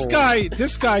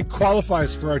 This guy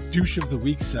qualifies for our douche of the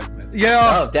week segment. Yeah.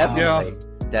 Oh, definitely.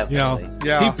 Definitely.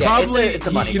 Yeah. He probably, it's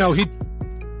a money.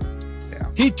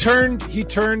 He turned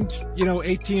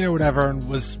 18 or whatever and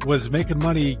was making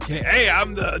money. Hey,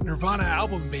 I'm the Nirvana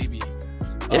album baby.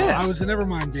 Yeah. I was the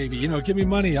Nevermind baby. Give me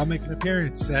money. I'll make an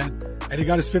appearance. And he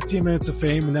got his 15 minutes of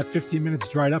fame, and that 15 minutes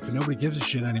dried up, and nobody gives a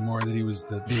shit anymore that he was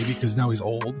the baby because now he's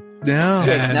old. Yeah.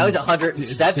 Yeah, now he's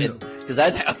 107 because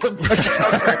that album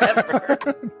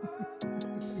forever.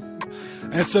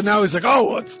 And so now he's like,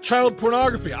 oh, it's child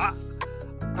pornography. I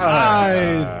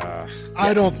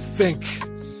don't think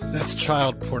that's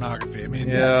child pornography. I mean,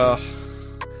 yeah.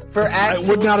 It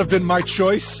would not have been my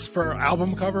choice for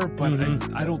album cover, but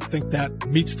I don't think that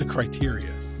meets the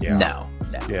criteria. Yeah. No.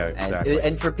 Yeah, exactly.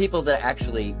 And for people that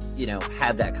actually,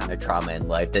 have that kind of trauma in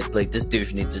life, that like this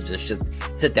douche needs to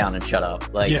just sit down and shut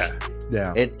up. Like, yeah.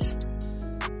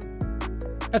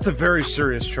 That's a very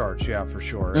serious charge, yeah, for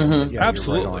sure. Mm-hmm. Yeah,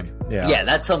 absolutely. Right yeah,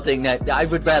 that's something that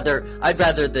I'd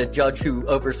rather the judge who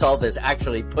oversaw this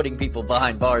actually putting people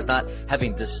behind bars, not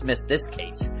having dismissed this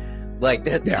case. Like,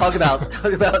 talk about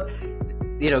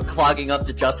clogging up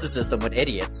the justice system with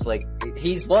idiots. Like,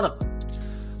 he's one of them.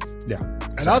 Yeah.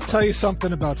 And I'll tell you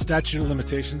something about statute of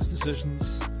limitations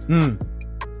decisions.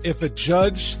 If a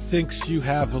judge thinks you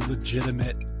have a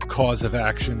legitimate cause of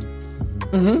action,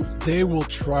 they will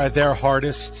try their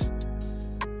hardest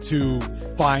to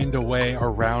find a way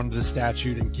around the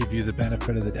statute and give you the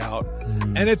benefit of the doubt.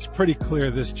 And it's pretty clear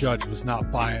this judge was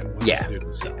not buying what the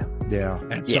student said. Yeah.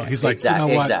 And so he's like, you know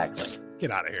what? Exactly.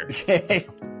 Get out of here.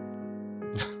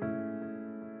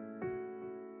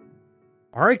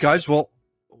 All right, guys. Well,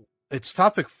 it's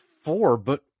topic 4,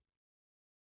 but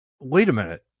wait a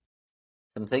minute.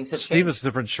 Some things have Steve has a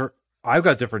different shirt. I've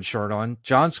got a different shirt on.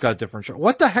 John's got a different shirt.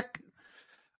 What the heck?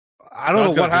 I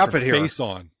don't know what happened here. Face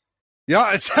on.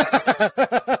 Yeah, it's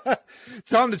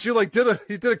John, did you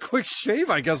he did a quick shave,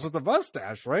 I guess, with the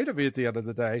mustache, right? I mean, at the end of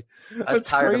the day. I was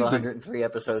tired of 103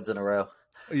 episodes in a row.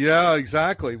 Yeah,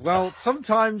 exactly. Well,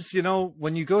 sometimes,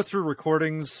 when you go through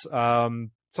recordings,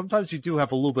 sometimes you do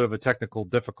have a little bit of a technical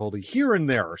difficulty here and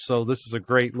there. So this is a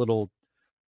great little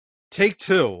take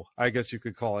 2, I guess you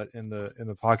could call it, in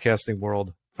the podcasting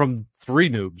world from 3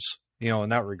 noobs, in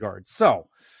that regard. So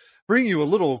bring you a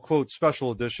little, quote,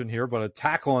 special edition here, but a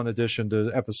tack-on edition to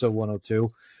episode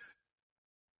 102.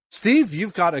 Steve,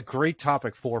 you've got a great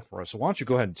topic 4 for us. So why don't you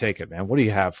go ahead and take it, man? What do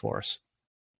you have for us?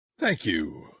 Thank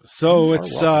you. So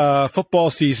it's football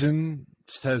season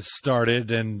has started,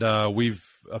 and we've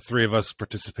 3 of us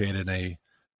participated in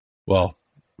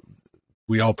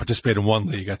we all participate in one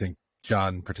league. I think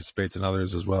John participates in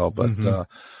others as well, but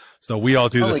so we all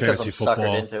do the fantasy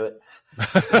football. Into it.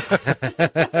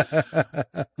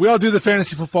 We all do the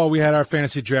fantasy football. We had our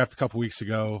fantasy draft a couple weeks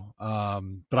ago,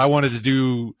 but I wanted to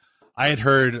do. I had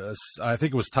heard, I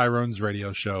think it was Tyrone's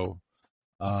radio show.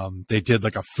 They did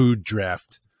like a food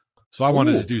draft. So I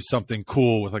wanted to do something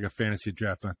cool with like a fantasy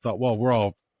draft. And I thought, well, we're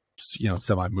all,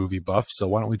 semi-movie buff. So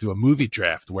why don't we do a movie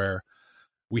draft where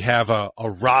we have a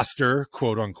roster,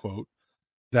 quote unquote,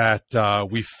 that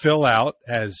we fill out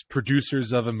as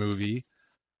producers of a movie.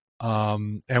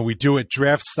 And we do it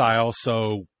draft style.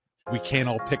 So we can't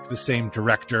all pick the same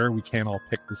director. We can't all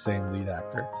pick the same lead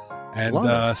actor,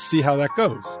 and see how that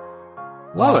goes.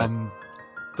 Love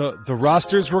it. The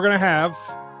rosters we're going to have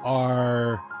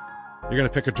are, you're going to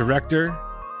pick a director,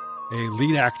 a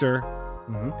lead actor,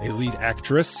 a lead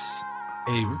actress,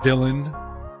 a villain,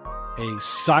 a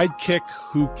sidekick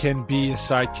who can be a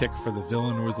sidekick for the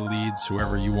villain or the leads,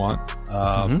 whoever you want,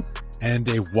 and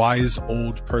a wise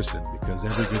old person, because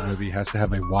every good movie has to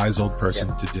have a wise old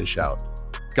person to dish out.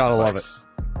 Gotta love it.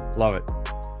 Love it.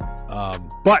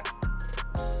 But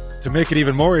to make it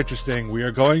even more interesting, we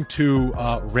are going to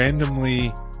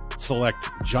randomly select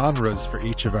genres for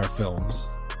each of our films.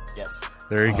 Yes.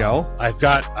 There you go. I've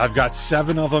got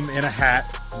 7 of them in a hat,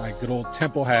 my good old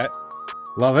Temple hat.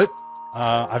 Love it.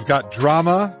 I've got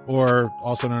drama, or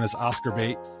also known as Oscar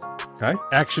bait. Okay.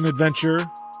 Action adventure,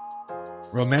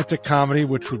 romantic comedy,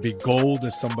 which would be gold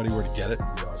if somebody were to get it.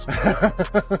 It'd be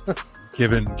awesome.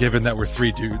 given that we're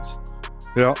 3 dudes.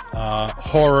 Yeah.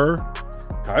 Horror.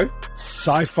 Okay.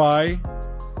 Sci-fi.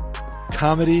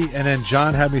 Comedy, and then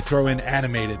John had me throw in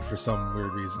animated for some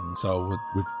weird reason. So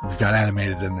we've got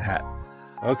animated in the hat.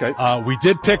 Okay. We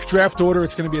did pick draft order.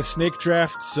 It's going to be a snake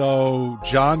draft. So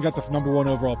John got the number 1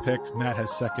 overall pick. Matt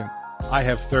has second. I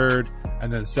have third.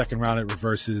 And then the second round it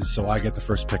reverses. So I get the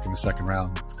first pick in the second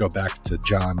round. Go back to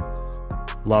John.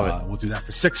 Love it. We'll do that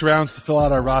for 6 rounds to fill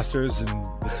out our rosters, and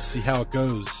let's see how it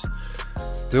goes.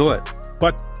 Do it.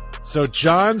 But so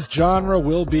John's genre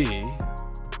will be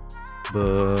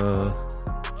the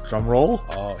drum roll.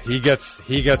 Oh, he gets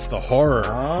the horror.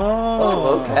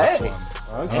 Oh, okay.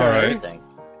 Okay. All right.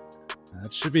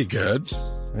 That should be good.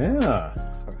 Yeah.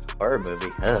 Horror movie.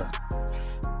 Ugh.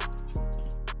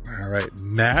 All right,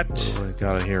 Matt. What do we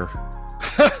got here?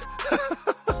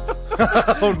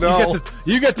 Oh no!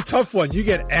 You get the tough one. You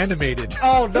get animated.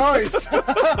 Oh, nice.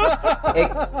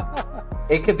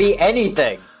 It could be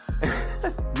anything.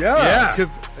 Yeah. It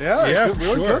for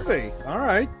really sure. could be. All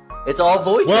right. It's all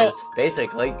voices, Well,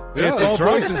 basically. Yeah, It's all that's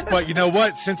right. voices, but you know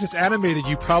what? Since it's animated,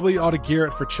 you probably ought to gear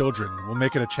it for children. We'll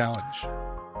make it a challenge.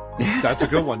 That's a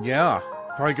good one. Yeah.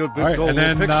 Probably good. All right, Go and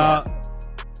then Pixar.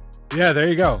 yeah, there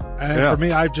you go. And Yeah. for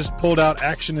me, I've just pulled out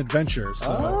action adventure. So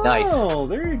Oh, Nice.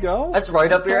 there you go. That's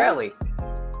right up your alley.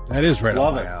 that is right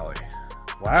Love up it. my alley.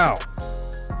 Wow.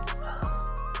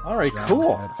 All right. John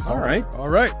Cool. had All horror. right. All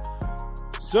right.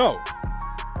 So,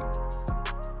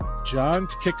 John,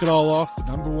 to kick it all off, the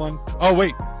number 1. Oh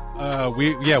wait,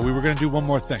 we were going to do one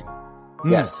more thing.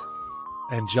 Yes.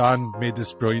 And John made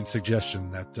this brilliant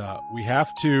suggestion that we have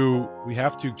to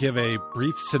give a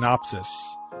brief synopsis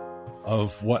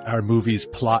of what our movie's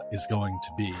plot is going to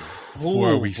be before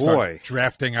Oh, we start boy.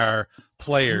 drafting our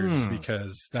players,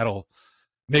 because that'll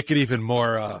make it even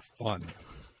more fun.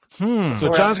 So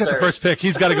Or John's got the absurd. first pick.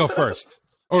 He's got to go first.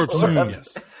 Or absurd,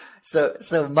 yes.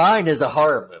 So mine is a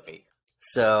horror movie.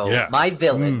 So Yeah. my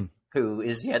villain, who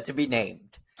is yet to be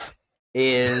named,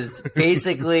 is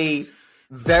basically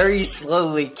very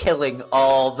slowly killing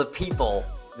all the people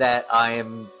that I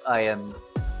am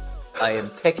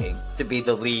picking to be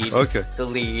the lead. Okay. The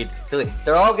lead.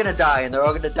 They're all gonna die, and they're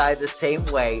all gonna die the same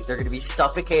way. They're gonna be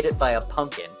suffocated by a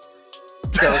pumpkin.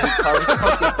 So he carves the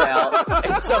pumpkins out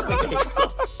and suffocates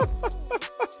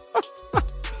them.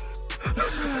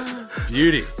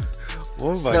 Beauty.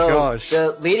 Oh my So gosh.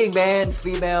 the leading man,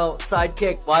 female,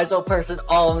 sidekick, wise old person,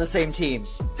 all on the same team.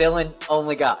 Villain,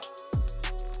 only guy.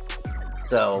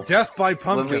 So Death by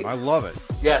pumpkin. we- I love it.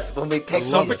 yes, when we pick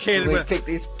Suffocated these, when we with- pick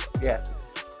these, yeah.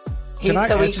 Can I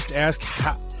so just ask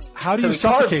how do so you he carves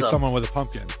suffocate them. someone with a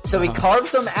pumpkin? So he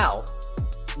carves them out,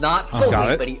 not fully,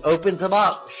 Got it. but he opens them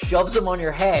up, shoves them on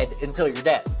your head until you're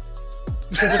dead.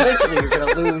 Because eventually you're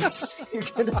gonna lose. You're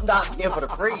gonna not be able to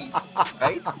breathe,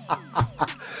 right?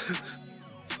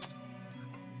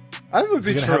 I would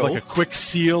be You're gonna have true. like a quick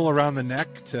seal around the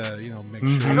neck to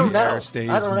make sure I don't the know. air stays.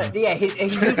 I don't know. Yeah, he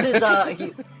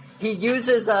uses he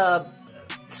uses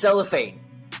cellophane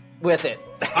with it.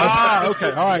 Ah,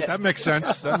 okay, all right, that makes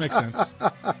sense. That makes sense.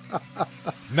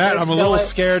 Matt, I'm a You know little what?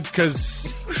 scared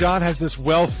because John has this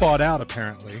well thought out,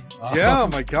 apparently. Yeah,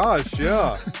 my gosh,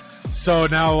 yeah. So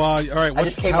now, all right,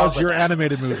 just came up how's with your that.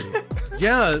 animated movie?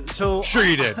 Yeah, so Sure,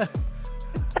 you did.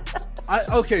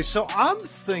 so I'm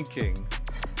thinking,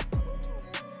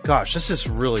 gosh, this is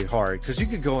really hard because you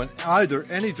could go in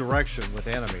any direction with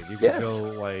anime. You could Yes. go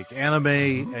like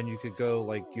anime, and you could go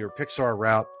like your Pixar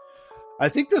route. I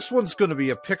think this one's going to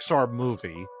be a Pixar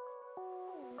movie,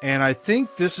 and I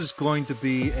think this is going to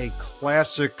be a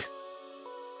classic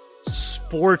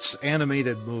sports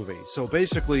animated movie. So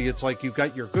basically, it's like you've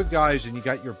got your good guys and you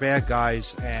got your bad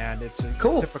guys, and it's a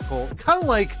Cool. typical kind of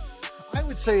like, I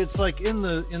would say it's like in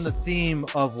the theme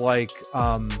of like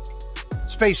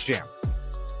Space Jam,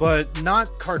 but not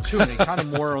cartoony, kind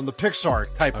of more on the Pixar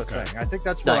type of Okay. thing. I think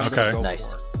that's what Nice. I'm going to go Nice.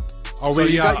 for. Are So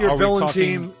you got are your we villain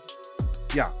talking- team.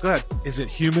 Yeah, go ahead. Is it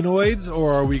humanoids,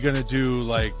 or are we going to do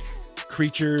like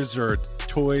creatures or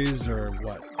toys or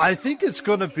what? I think it's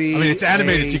going to be. I mean, it's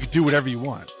animated, a- so you can do whatever you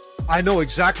want. I know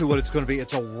exactly what it's going to be.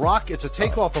 It's a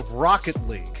takeoff of Rocket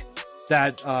League.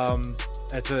 That's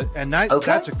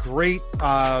Okay. a great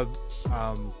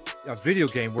a video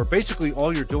game where basically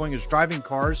all you're doing is driving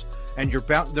cars, and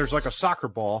there's like a soccer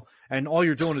ball, and all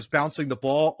you're doing is bouncing the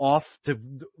ball off to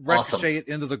ricochet it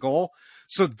into the goal.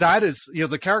 So that is,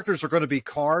 the characters are going to be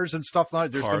cars and stuff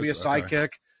like that. There's going to be a sidekick.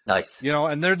 Okay. Nice.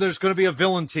 And there's going to be a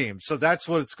villain team. So that's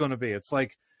what it's going to be. It's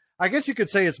like, I guess you could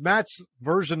say it's Matt's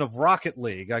version of Rocket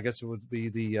League. I guess it would be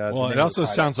the. Well, it also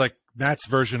sounds like Matt's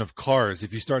version of Cars.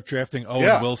 If you start drafting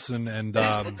Owen Wilson and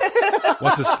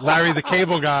what's this, Larry the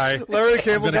Cable Guy? Larry the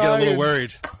Cable Guy. I'm going to get a little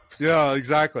worried. Yeah,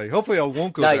 exactly. Hopefully, I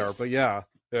won't go there. But yeah.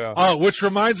 Oh, which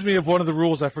reminds me of one of the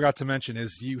rules I forgot to mention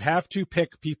is you have to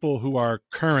pick people who are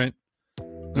current.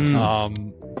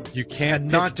 You can't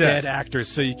pick dead actors,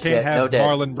 so you can't have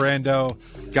Marlon Brando.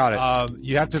 Got it.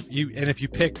 You have to and if you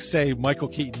pick, say, Michael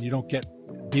Keaton, you don't get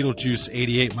Beetlejuice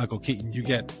 '88 Michael Keaton. You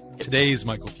get today's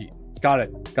Michael Keaton. Got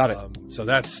it. So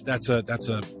that's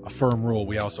a firm rule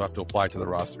we also have to apply to the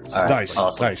rosters. Right. Nice.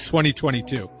 Awesome. Nice.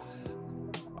 2022. All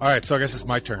right, so I guess it's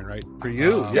my turn, right? For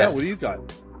you? Yes. What do you got?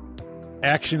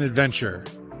 Action adventure.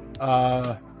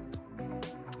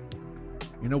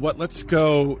 You know what? Let's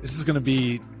go. This is going to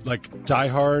be like Die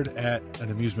Hard at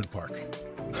an amusement park.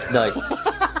 Nice.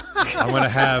 I'm gonna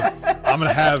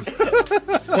have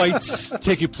fights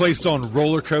taking place on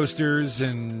roller coasters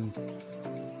and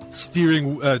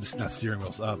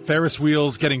Ferris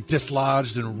wheels getting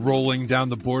dislodged and rolling down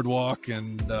the boardwalk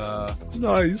and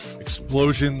nice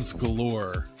explosions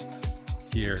galore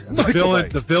here. And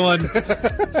the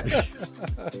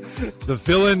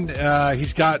villain,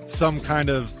 he's got some kind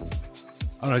of,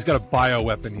 I don't know, he's got a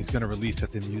bioweapon he's going to release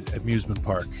at the amusement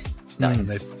park. Nice. And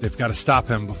they've got to stop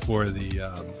him before the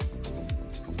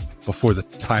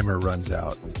timer runs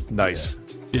out. Nice.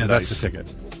 Yeah, nice. That's the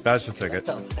ticket. That's the ticket.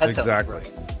 That exactly.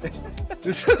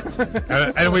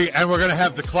 and we're gonna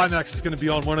have the climax is gonna be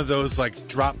on one of those like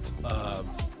drop,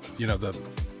 the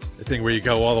thing where you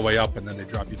go all the way up and then they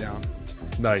drop you down.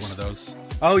 Nice. One of those.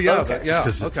 Oh yeah, okay. Yeah.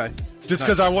 Okay. Just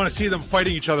because I want to see them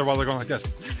fighting each other while they're going like this.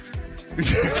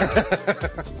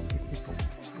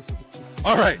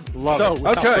 All right.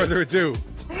 Without further ado,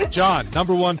 John,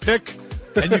 number one pick,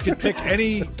 and you can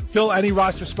fill any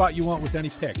roster spot you want with any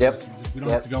pick. Yep. We don't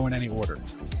have to go in any order.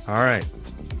 All right.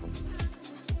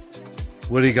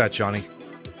 What do you got, Johnny?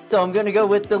 So I'm going to go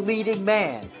with the leading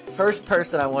man. First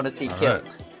person I want to see killed.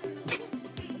 Right.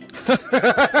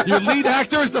 Your lead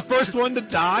actor is the first one to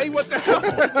die? What the hell?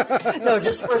 No,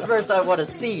 just first person I want to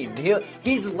see.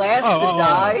 He's last to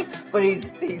die, but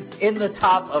he's in the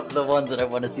top of the ones that I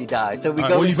want to see die. So we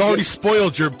go. Well, you've already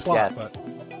spoiled your plot. Yes. But...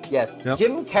 Yes. Yep.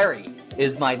 Jim Carrey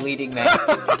is my leading man.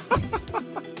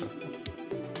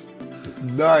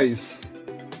 Nice.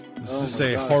 Is this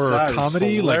a horror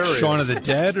comedy like Shaun of the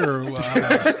Dead or?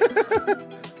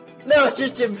 No, it's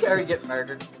just Jim Carrey getting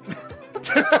murdered.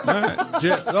 Right.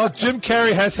 Jim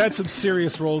Carrey has had some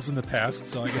serious roles in the past,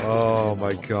 so I guess. Oh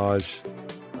my gosh!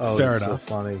 Oh, fair that's enough.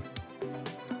 So funny.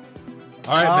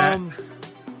 All right, Matt.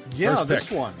 Yeah, this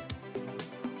one.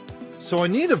 So I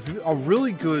need a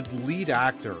really good lead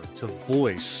actor to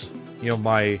voice,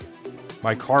 my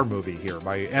car movie here,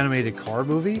 my animated car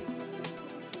movie.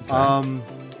 Okay.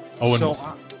 Owen Wilson.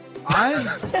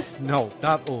 No,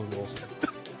 not Owen Wilson.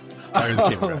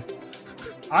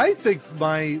 I think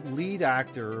my lead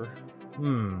actor, it's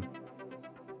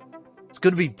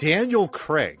going to be Daniel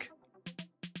Craig.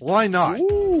 Why not?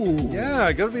 Ooh.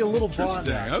 Yeah, got to be a little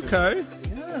interesting. Blonde Okay.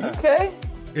 Yeah. Okay.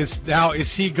 Is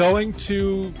he going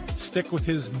to stick with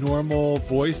his normal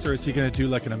voice, or is he going to do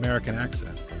like an American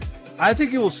accent? I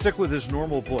think he will stick with his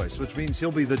normal voice, which means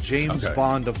he'll be the James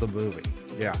Bond of the movie.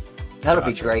 Yeah. That'll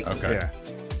be great. Okay. Yeah.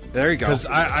 There you go. Because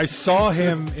I saw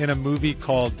him in a movie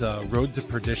called Road to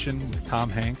Perdition with Tom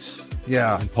Hanks.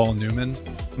 Yeah. And Paul Newman.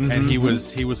 Mm-hmm. And he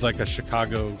was like a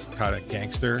Chicago kind of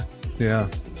gangster. Yeah.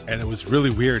 And it was really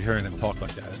weird hearing him talk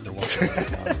like that. It was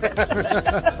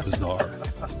bizarre.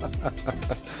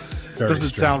 Doesn't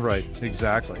sound right.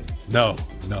 Exactly. No,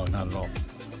 not at all.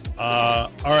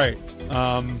 All right.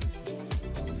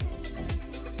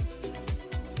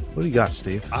 What do you got,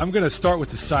 Steve? I'm going to start with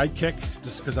the sidekick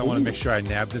just because I want to make sure I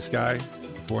nab this guy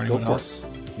before anyone else.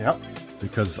 Yep.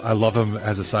 Because I love him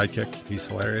as a sidekick. He's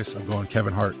hilarious. I'm going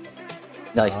Kevin Hart.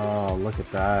 Nice. Oh, look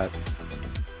at that.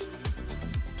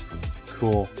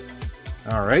 Cool.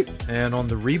 All right. And on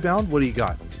the rebound, what do you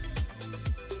got?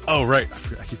 Oh, right.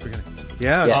 I keep forgetting.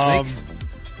 Yeah.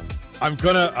 I'm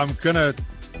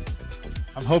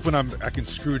hoping I can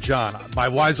screw John. My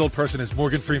wise old person is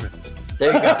Morgan Freeman.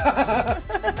 There you go.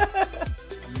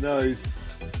 Nice.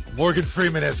 Morgan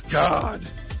Freeman as God.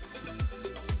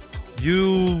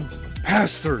 You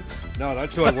bastard. No,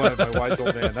 that's who I wanted, my wise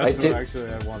old man. That's who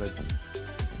actually I wanted.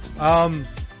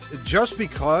 just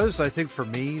because I think for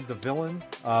me the villain,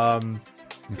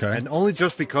 Okay. and only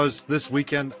just because this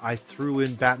weekend I threw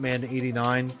in Batman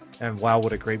 '89, and wow,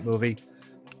 what a great movie!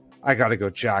 I got to go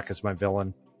Jack as my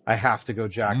villain. I have to go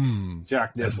Jack.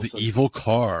 Jack Nicholson. As the evil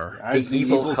car. The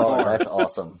evil car. That's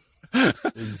awesome.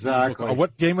 Exactly.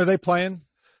 What game are they playing?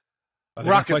 Are they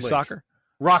Rocket play League. soccer?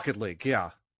 Rocket League.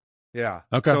 Yeah.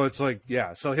 Okay. So it's like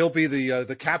so he'll be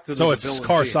the captain. So of it's the villain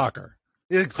car team. soccer.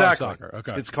 Exactly. Car soccer.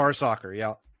 Okay. It's car soccer.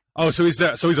 Yeah. Oh, so he's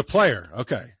there. So he's a player.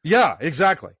 Okay. Yeah.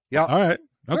 Exactly. Yeah. All right.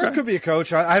 Or Okay. it could be a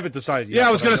coach. I haven't decided yet. Yeah,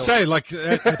 I was but gonna know- say, like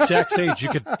at Jack's age, you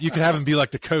could have him be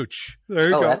like the coach, There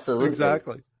you Oh, go. absolutely.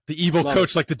 Exactly. the evil Love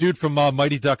coach, like the dude from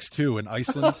Mighty Ducks 2 in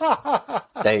Iceland.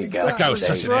 There you go. That guy was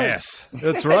There such you an go. ass.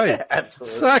 That's right.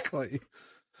 Absolutely. Exactly.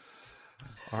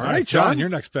 All right, John. your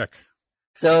next pick.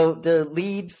 So the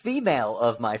lead female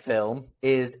of my film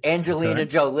is Angelina Okay.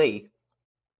 Jolie.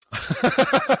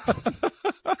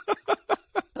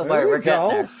 Don't worry, There we're you getting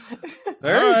go.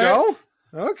 there. There you go.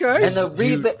 Okay. And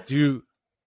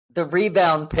the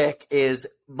rebound pick is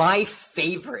my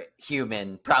favorite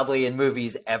human, probably in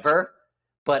movies ever.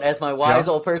 But as my wise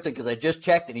old person, because I just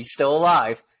checked and he's still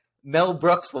alive, Mel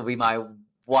Brooks will be my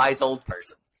wise old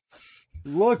person.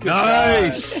 Look at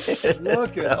Nice. that.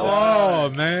 Look at that.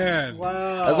 Oh man!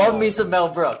 Wow. I love me some Mel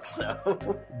Brooks.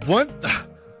 So.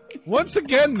 Once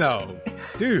again, though,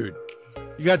 dude,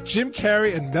 you got Jim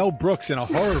Carrey and Mel Brooks in a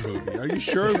horror movie. Are you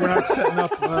sure we're not setting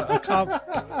up a comp?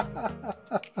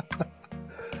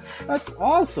 That's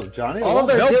awesome, Johnny. All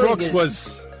they're Mel doing Brooks is-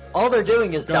 was. All they're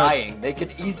doing is Go ahead. dying. They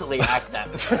could easily act that.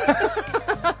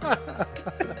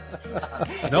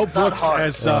 Mel It's not Brooks hard.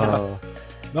 as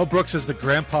Mel Brooks as the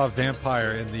grandpa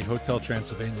vampire in the Hotel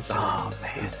Transylvania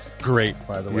series. Is great,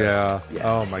 by the way. Yeah. Yes,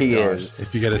 Oh my he gosh. is.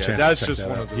 If you get a chance, that's to check just that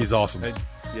one out. of the. He's awesome.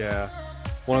 Yeah.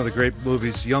 One of the great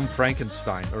movies, Young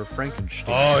Frankenstein or Frankenstein.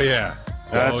 Oh yeah,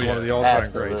 That's oh, one yeah. of the all-time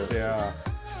Absolutely. greats. Yeah.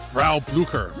 Frau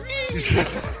Blucher.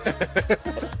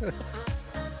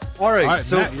 All right. All right,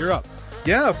 So Matt, you're up.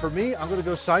 yeah, for me, I'm going to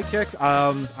go sidekick.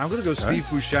 I'm going to go Steve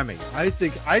Buscemi.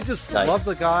 I just Nice. love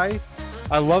the guy.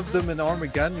 I loved him in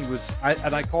Armageddon.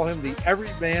 I call him the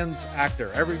everyman's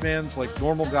actor, everyman's like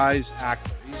normal guy's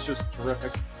actor. He's just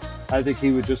terrific. I think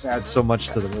he would just add so much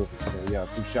to the movie. So yeah,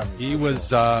 Buscemi.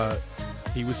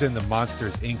 He was in the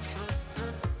Monsters Inc.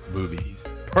 movie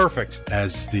perfect.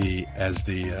 as the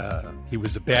he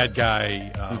was a bad guy.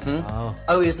 Oh.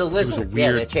 Oh, he's the lizard.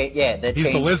 weird- He's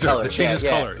He's the lizard that changes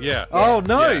color. Yeah. Oh,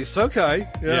 nice. Okay.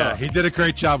 Yeah, he did a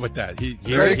great job with that.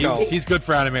 There you go. He's good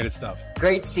for animated stuff.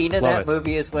 Great scene in Love that it.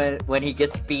 movie is when he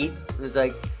gets beat. It's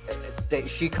like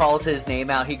she calls his name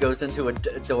out. He goes into a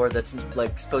door that's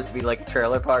like supposed to be like a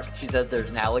trailer park. She says there's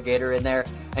an alligator in there,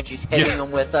 and she's hitting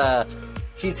him with a.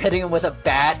 She's hitting him with a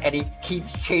bat, and he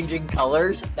keeps changing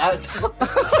colors. That's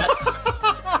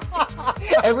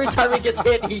every time he gets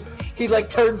hit, he like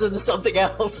turns into something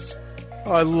else.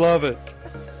 I love it.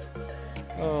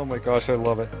 Oh my gosh, I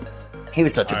love it. He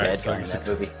was such a All right, bad so guy in that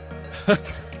movie.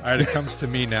 All right, it comes to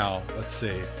me now. Let's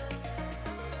see.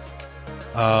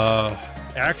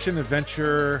 Action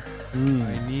adventure.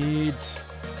 I need.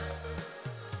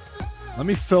 Let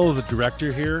me fill the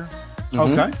director here.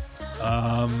 Okay.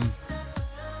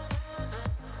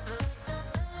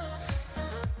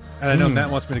 And I know Matt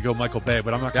wants me to go Michael Bay,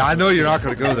 but I'm not. Yeah, I know you're not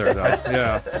going to go there, though.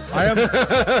 Yeah.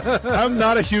 I'm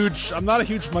not a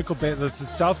huge Michael Bay. The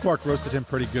South Park roasted him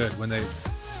pretty good when they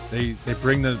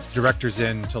bring the directors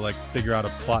in to like figure out a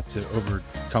plot to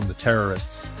overcome the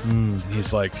terrorists. And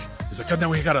he's like, oh, no,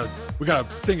 we got a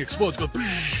thing explodes, goes,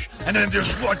 "Psh," and then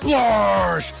there's like,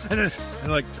 "Blarsh,"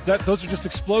 and like that. Those are just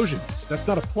explosions. That's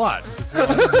not a plot. It's like,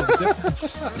 I don't know the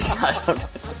difference.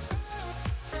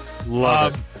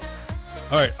 Love it.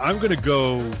 All right, I'm gonna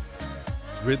go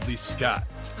Ridley Scott.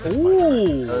 as my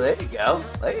Ooh. Oh, there you go.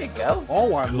 There you go.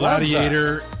 Oh, I love that.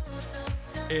 Gladiator,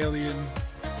 Alien.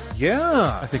 I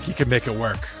Yeah. think he can make it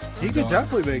work. He I'm could going-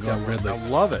 definitely make I'm that going work. Ridley. I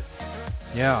love it.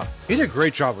 Yeah. He did a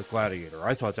great job with Gladiator.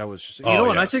 I thought that was just, Oh,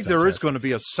 and I yes, think there is fantastic. going to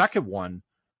be a second one.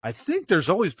 I think there's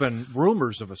always been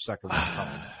rumors of a second one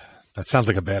coming. That sounds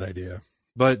like a bad idea.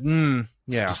 But,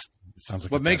 yeah. It sounds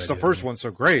like What a makes bad the idea first to me. one so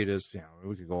great is,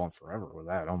 we could go on forever with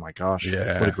that. Oh my gosh.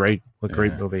 Yeah. What a great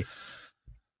Yeah. movie.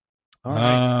 All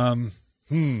right.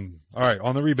 All right,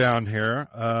 on the rebound here.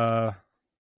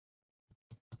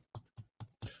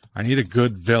 I need a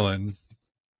good villain.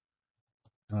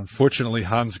 Unfortunately,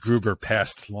 Hans Gruber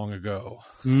passed long ago.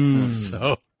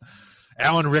 So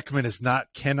Alan Rickman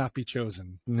cannot be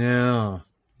chosen. Yeah.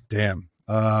 Damn.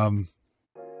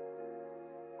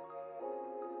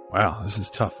 Wow, this is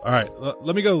tough. All right,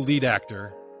 let me go lead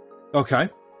actor.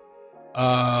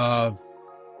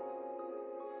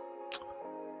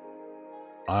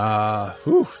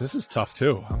 This is tough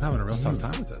too. I'm having a real tough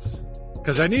time with this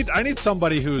because I need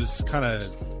somebody who's kind of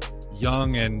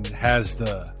young and has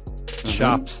the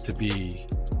chops to be,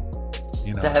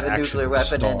 to have a nuclear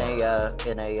weapon in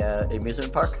a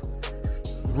amusement park.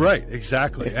 Right,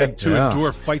 exactly, and to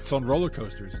endure fights on roller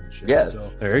coasters and shit. Yes, so,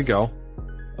 there you go.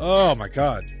 Oh my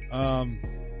god.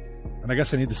 And I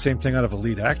guess I need the same thing out of a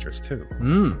lead actress too.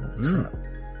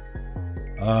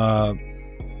 All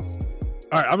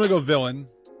right, I'm gonna go villain.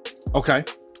 Okay.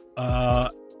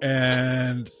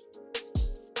 And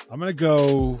I'm gonna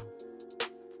go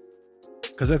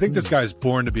because I think this guy's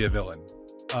born to be a villain.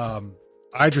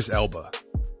 Idris Elba.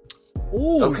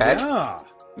 Oh, okay. Yeah.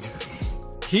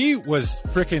 He was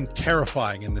freaking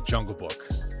terrifying in the Jungle Book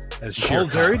as Shere Khan.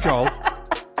 There you go.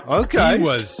 Okay. He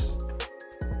was,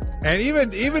 and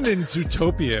even in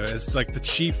Zootopia as like the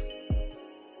chief,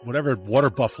 whatever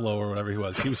water buffalo or whatever he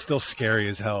was still scary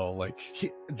as hell. Like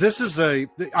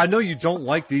I know you don't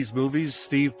like these movies,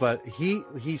 Steve, but he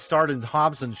starred in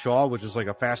Hobbs and Shaw, which is like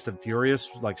a Fast and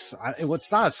Furious,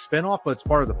 it's not a spinoff, but it's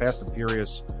part of the Fast and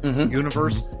Furious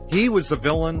universe. He was the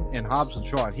villain in Hobbs and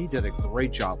Shaw, and he did a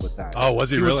great job with that. Oh,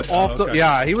 was he really?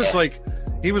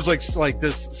 He was like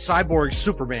this cyborg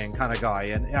Superman kind of guy,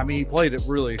 and I mean he played it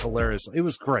really hilarious. It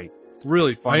was great,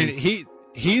 really funny. I mean,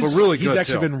 He's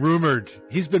actually been rumored.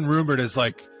 He's been rumored as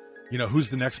like, who's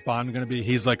the next Bond going to be?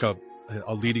 He's like a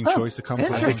leading choice to come. I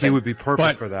think he would be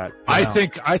perfect for that. I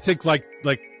think like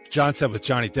John said with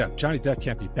Johnny Depp. Johnny Depp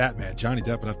can't be Batman. Johnny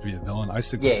Depp would have to be the villain. I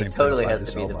think the same. He totally thing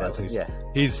has to be the villain.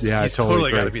 He's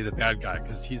totally got to be the bad guy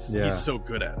because he's so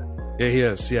good at it. Yeah, he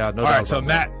is. Yeah, no. All right, so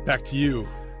Matt, back to you.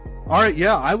 All right,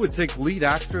 yeah, I would think lead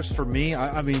actress for me.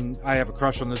 I mean, I have a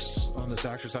crush on this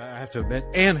actress. I have to admit,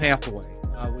 Anne Hathaway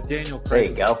with Daniel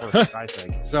Craig. There you go. I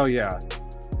think so. Yeah.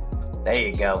 There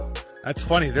you go. That's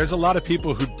funny. There's a lot of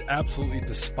people who absolutely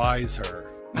despise her.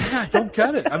 I don't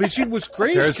get it. I mean, she was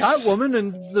great as Catwoman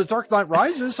in The Dark Knight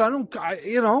Rises. Well,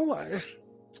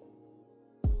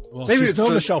 maybe she's no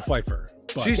Michelle Pfeiffer.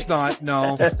 But. She's not.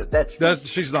 No,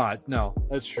 she's not. No,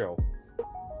 that's true.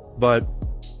 But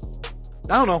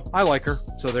I don't know. I like her,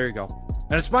 so there you go.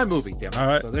 And it's my movie, damn it. All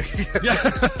right. So there you go.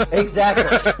 Yeah. Exactly.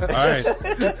 All right.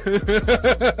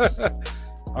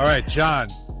 All right, John,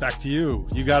 back to you.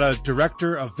 You got a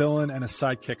director, a villain, and a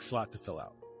sidekick slot to fill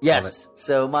out. Yes.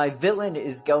 So my villain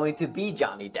is going to be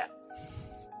Johnny Depp.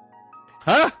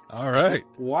 Huh? All right.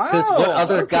 Wow. Because what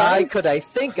other guy could I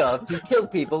think of to kill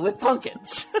people with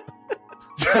pumpkins?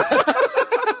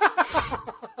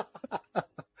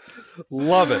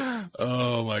 Love it.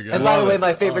 Oh my god! And by the way,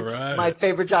 my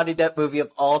favorite Johnny Depp movie of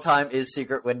all time is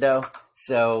Secret Window.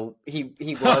 So he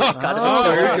was kind of.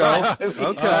 There you go.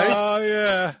 Okay. Oh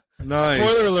yeah. Nice.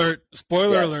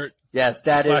 Spoiler alert. Yes,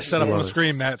 that Flash that up on the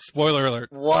screen, Matt. Spoiler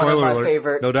alert. One of my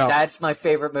favorite. No doubt. That's my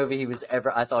favorite movie he was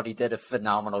ever. I thought he did a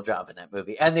phenomenal job in that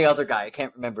movie. And the other guy, I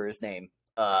can't remember his name,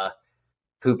 who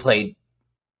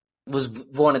was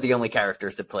one of the only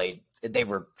characters that played. They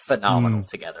were phenomenal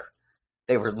together.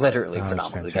 They were literally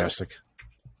phenomenal. That's fantastic. Together.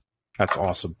 That's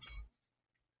awesome.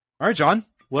 All right, John.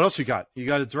 What else you got? You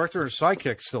got a director and a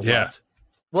sidekick still left.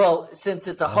 Well, since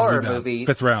it's a horror movie,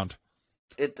 5th round.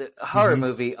 It's a horror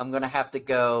movie. I'm gonna have to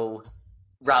go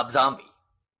Rob Zombie.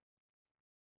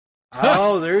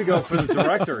 Oh, there you go for the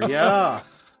director. Yeah.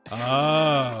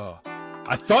 Oh,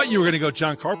 I thought you were gonna go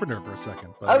John Carpenter for a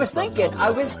second. But I was thinking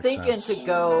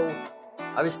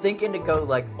to go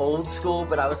like old school,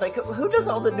 but I was like, who does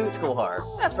all the new school horror?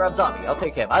 That's Rob Zombie. I'll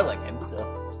take him. I like him.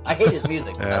 So I hate his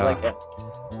music, but I like him.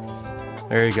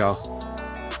 There you go.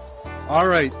 All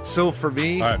right. So for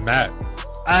me, all right, Matt,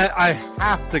 I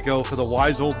have to go for the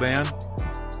wise old man.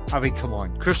 I mean, come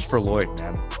on, Christopher Lloyd,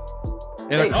 man.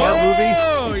 In a car movie?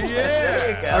 Oh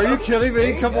yeah! Are you kidding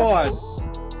me? Come on.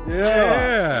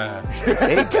 Yeah.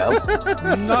 There you go.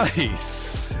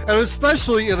 Nice. And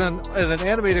especially in an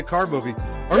animated car movie.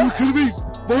 Are you kidding me?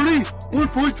 Marty,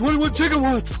 1.21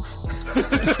 gigawatts.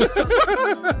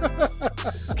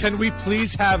 Can we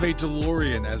please have a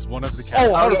DeLorean as one of the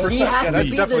characters? Oh, 100%. Yeah,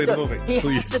 that's definitely the movie. He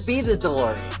has to be the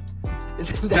DeLorean.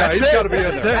 Yeah, he's got to be in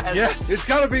it. Yes. It's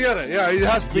got to be in it. Yeah, he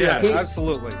has to be in it.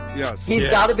 Absolutely. Yes. He's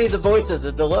got to be the voice of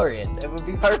the DeLorean. It would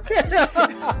be perfect.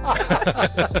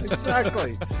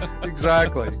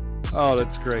 Exactly. Oh,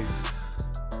 that's great.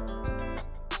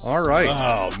 All right.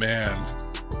 Oh, man.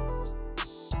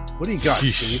 What do you got,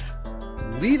 Steve?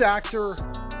 Lead actor,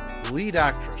 lead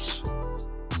actress.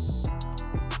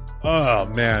 Oh,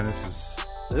 man.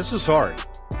 This is hard,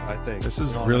 I think. This is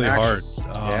really hard.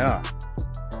 Yeah.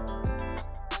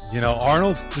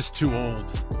 Arnold's just too old.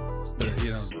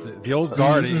 The old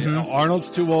guard. Arnold's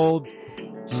too old.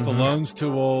 Stallone's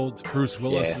too old. Bruce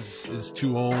Willis is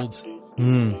too old.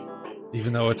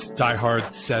 Even though it's Die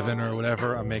Hard 7 or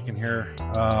whatever I'm making here.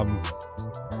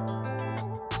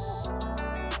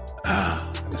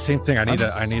 The same thing. I need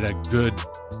a good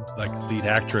lead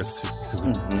actress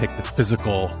who can take the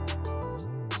physical.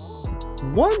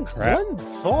 One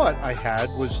thought I had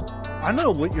was, I don't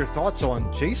know what your thoughts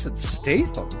on Jason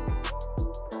Statham.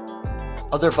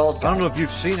 Other bald guy. I don't know if you've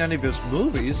seen any of his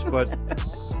movies, but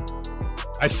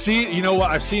you know what?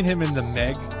 I've seen him in The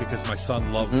Meg because my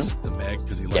son loves The Meg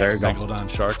because he loves Megalodon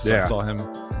sharks. So I saw him.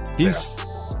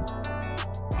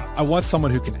 I want someone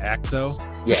who can act though.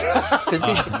 Yeah,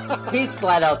 because he's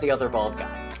flat out the other bald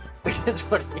guy. That's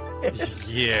what he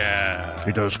is. Yeah,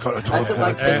 he does cut a That's what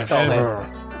my kids call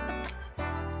him.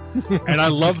 And I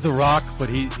love The Rock, but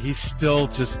he's still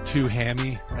just too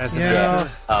hammy as an actor.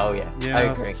 Oh yeah, I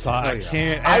agree. So I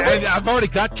can't. I've already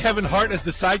got Kevin Hart as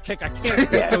the sidekick. I can't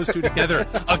put those two together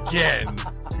again.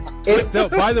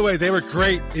 By the way, they were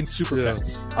great in Super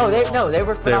Pets. Oh, they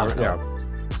were phenomenal.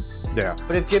 Yeah.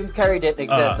 But if Jim Carrey didn't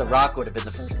exist, The Rock would have been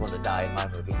the first one to die in my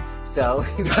movie. So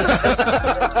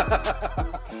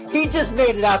he just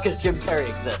made it out because Jim Carrey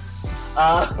exists.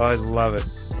 I love it.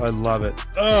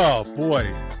 Oh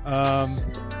boy. All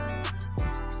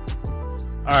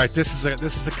right, this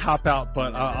is a cop out,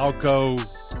 but I'll go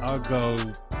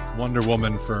Wonder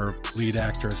Woman for lead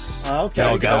actress.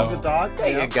 Okay,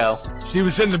 There you go. She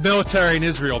was in the military in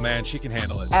Israel, man. She can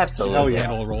handle it. Absolutely.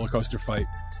 Handle a roller coaster fight.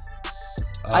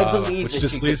 I believe which that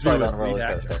just she leaves could me fight with on a roller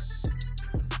lead coaster. actor.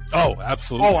 Oh,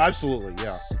 absolutely. Oh, absolutely.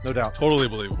 Yeah, no doubt. Totally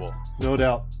believable. No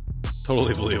doubt.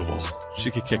 Totally believable. She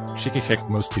could kick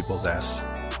most people's ass.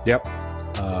 Yep.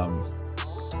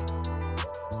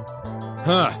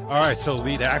 All right, so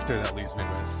lead actor that leaves me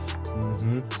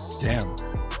with. Damn.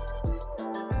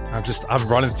 I'm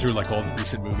running through all the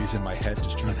recent movies in my head,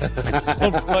 just trying to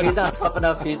think. He's not tough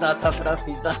enough. He's not tough enough.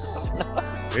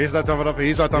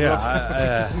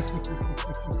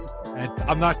 And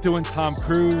I'm not doing Tom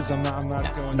Cruise. I'm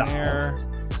not going there.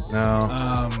 No.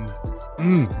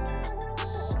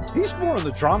 He's more on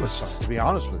the drama side, to be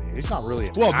honest with you. He's not really.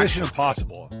 Mission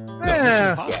Impossible.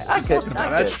 Yeah, I could.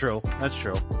 That's true.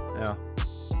 Yeah.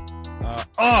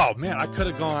 Oh man, I could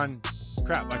have gone.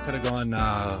 Crap, I could have gone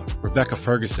Rebecca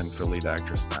Ferguson for lead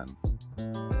actress then.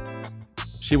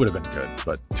 She would have been good,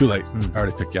 but too late. I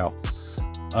already picked you out.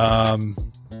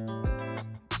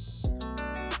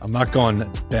 I'm not going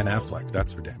Ben Affleck.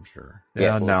 That's for damn sure.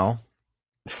 Yeah, no.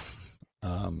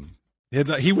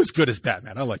 He was good as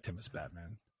Batman. I liked him as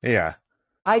Batman. Yeah,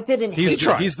 I didn't. He's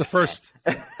the first.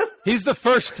 He's the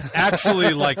first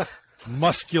actually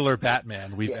muscular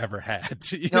Batman we've ever had.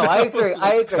 I agree.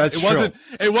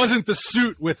 It wasn't the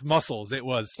suit with muscles. It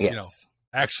was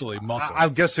actually muscle.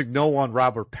 I'm guessing no on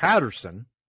Robert Pattinson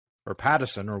or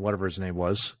whatever his name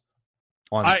was.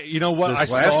 You know what? I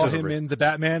saw him in the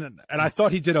Batman, and I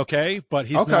thought he did okay, but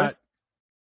he's not.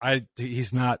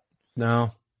 He's not.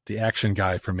 No, the action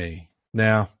guy for me.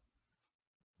 No,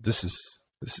 this is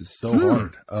so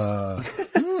hard.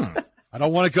 I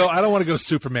don't want to go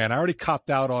Superman. I already copped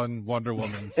out on Wonder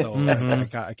Woman, so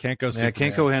I can't go Superman. I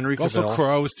can't go Henry Cavill. Russell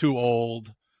Crowe's too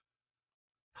old.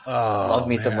 Love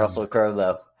me some Russell Crowe,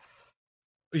 though.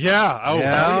 Yeah. Oh,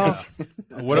 yeah.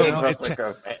 What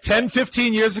 10,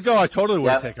 15 years ago, I totally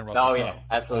would have taken Russell Crowe. Oh, yeah.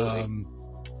 Absolutely.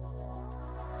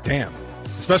 Damn.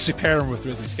 Especially pairing with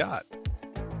Ridley Scott.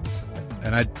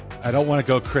 And I don't want to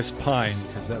go Chris Pine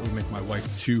because that would make my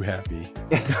wife too happy.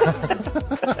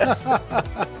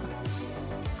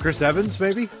 Chris Evans,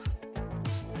 maybe?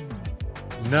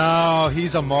 No,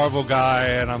 he's a Marvel guy,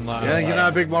 and I'm not. Yeah, you're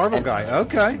not a big Marvel guy.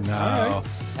 Okay. No. Right.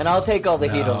 And I'll take all the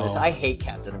heat on this. I hate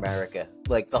Captain America.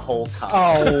 The whole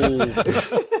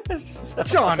concept. Oh.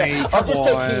 Johnny, I'll just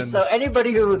take heat. So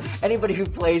anybody who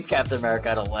plays Captain America,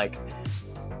 I don't like.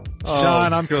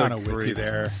 Sean, I'm kind of with you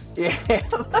there. Yeah.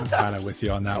 I'm kind of with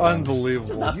you on that one.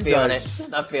 Unbelievable. Not feeling it.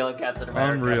 Not feeling Captain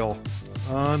America. Unreal.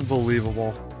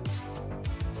 Unbelievable.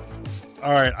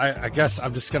 All right, I guess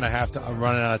I'm just going to have to... I'm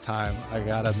running out of time. I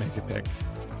got to make a pick.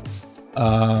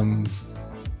 Oh,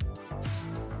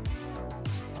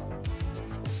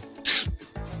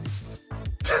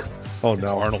 no. It's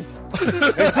Arnold.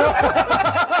 It's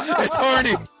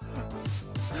Arnie.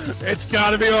 It's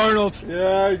got to be Arnold.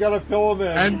 Yeah, you got to fill him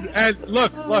in. And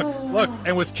look.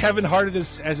 And with Kevin Hart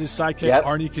as his sidekick,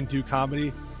 Arnie can do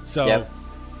comedy. So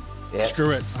screw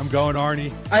it. I'm going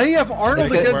Arnie. I think you have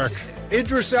Arnold against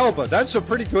Idris Elba. That's a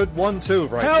pretty good one, too,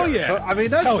 right Hell there. yeah. So, I mean,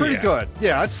 that's pretty good.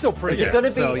 Yeah, it's still pretty good. Is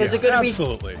it going to be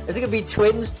Absolutely. Is it going to be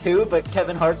twins, too, but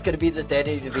Kevin Hart's going to be the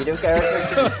Danny DeVito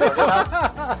character?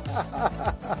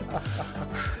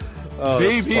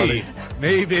 Maybe.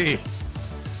 Maybe.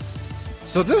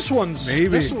 So this one's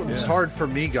yeah. hard for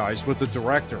me, guys, with the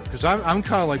director, because I'm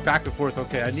kind of like back and forth.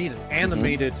 Okay, I need an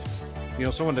animated,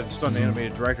 someone that's done an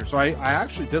animated director. So I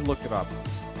actually did look it up.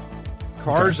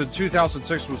 Cars in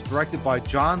 2006 was directed by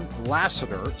John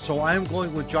Lasseter, so I am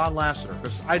going with John Lasseter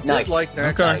because I did like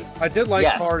that. Okay. I did like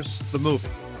Cars the movie.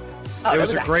 Oh, it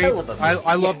was a great. hell of a movie.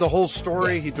 I love the whole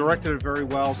story. He directed it very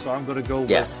well, so I'm going to go with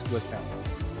him.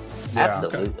 Yeah.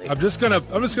 Absolutely. I'm just gonna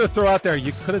throw out there.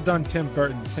 You could have done Tim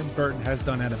Burton. Tim Burton has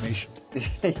done animation.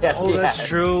 Yes, oh, that's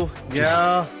true.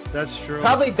 Yeah, that's true.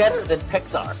 Probably better than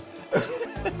Pixar.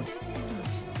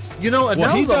 And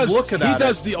now he does. He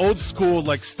does the old school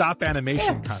like stop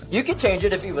animation kind of. You can change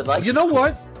it if you would like. You know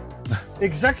what?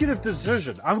 Executive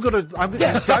decision. I'm gonna. You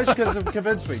guys can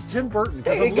convince me. Tim Burton.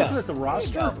 Because I'm looking at the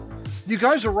roster. You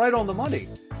guys are right on the money.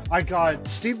 I got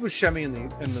Steve Buscemi in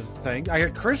the thing. I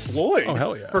got Chris Lloyd. Oh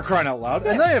hell yeah! For crying out loud,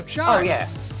 and they have Chai. Oh yeah.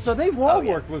 So they've all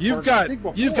worked with. You've got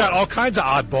all kinds of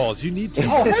oddballs. You need to.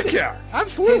 Oh heck yeah!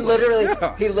 Absolutely.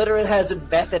 He literally has a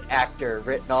method actor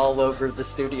written all over the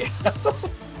studio.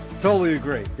 Totally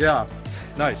agree. Yeah.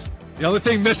 Nice. The only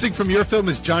thing missing from your film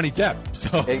is Johnny Depp.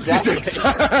 So Exactly.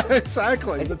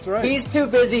 Exactly. That's right. He's too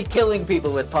busy killing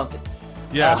people with pumpkins.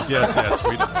 Yes.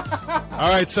 We know. All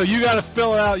right, so you got to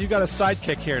fill out. You got a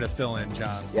sidekick here to fill in,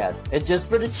 John. Yes, and just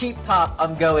for the cheap pop,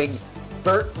 I'm going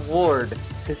Burt Ward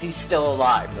because he's still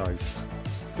alive. Nice.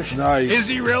 Is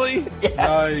he really? Yes.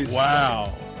 Nice.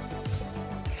 Wow.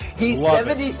 He's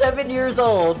 77 years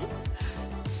old,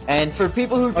 and for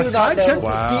people who do not know,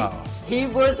 wow. he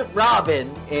was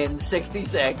Robin in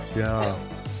 '66. Yeah.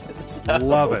 So,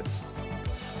 Love it.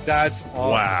 That's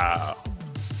awesome. Wow.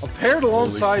 Paired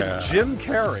alongside Jim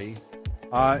Carrey,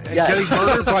 getting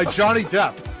murdered by Johnny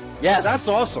Depp. Yes. That's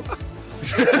awesome.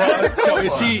 So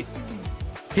is he?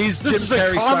 He's Jim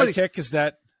Carrey's sidekick. Is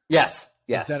that? Yes.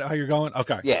 Is that how you're going?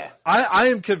 Okay. Yeah. I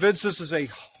am convinced this is a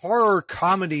horror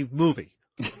comedy movie.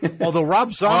 Although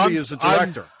Rob Zombie is the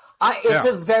director.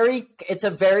 It's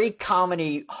a very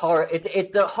comedy horror.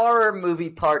 The horror movie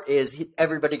part is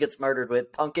everybody gets murdered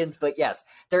with pumpkins, but yes,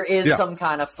 there is some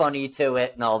kind of funny to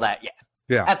it and all that.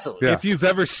 Yeah, absolutely. Yeah. If you've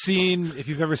ever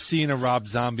seen a Rob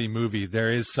Zombie movie,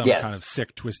 there is some kind of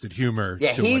sick, twisted humor.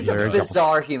 Yeah, to he's a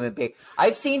bizarre human being.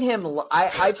 I've seen him.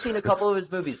 I've seen a couple of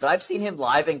his movies, but I've seen him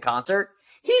live in concert.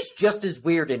 He's just as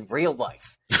weird in real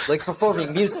life, like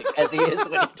performing music, as he is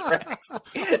when he directs.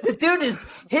 The dude his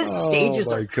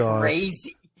stages are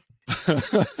crazy.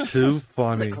 Too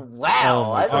funny. Like,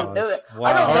 wow, I don't know. Wow.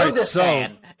 I don't know this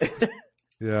man.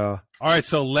 Yeah. All right.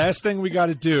 So last thing we got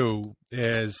to do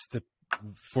is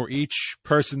for each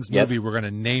person's movie, we're going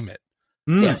to name it.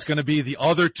 It's going to be the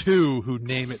other two who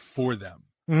name it for them.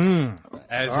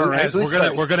 As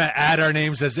we're gonna add our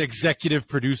names as executive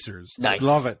producers. Nice.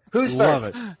 Love it. Who's Love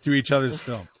first? it. To each other's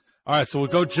film. All right, so we'll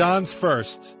go John's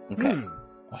first. Okay.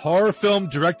 A horror film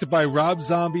directed by Rob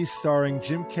Zombie, starring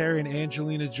Jim Carrey and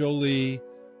Angelina Jolie,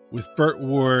 with Burt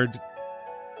Ward,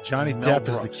 Johnny Depp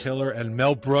as the killer, and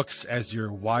Mel Brooks as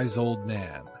your wise old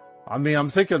man. I mean, I'm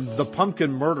thinking The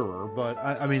Pumpkin Murderer, but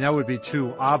I mean that would be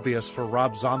too obvious for a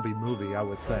Rob Zombie movie, I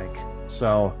would think.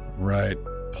 So right.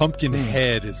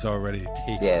 Pumpkinhead is already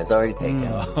taken. Yeah, it's already taken.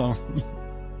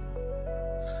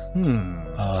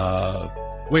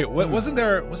 Wait, wasn't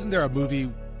there a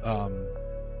movie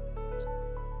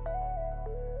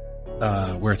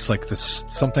where it's like this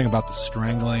something about the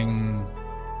strangling?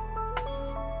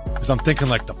 Because I'm thinking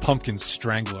like the Pumpkin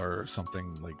Strangler or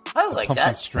something like. I like Pumpkin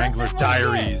that. Strangler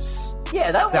Diaries.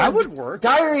 Yeah, that would work.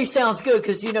 Diary sounds good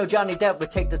because Johnny Depp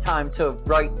would take the time to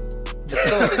write the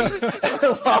story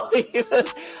while he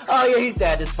was. Oh yeah, he's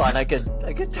dead. It's fine. I could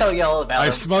tell you all about him.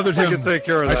 I smothered him. I can take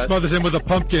care of that. I smothered him with a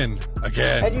pumpkin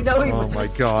again. And he my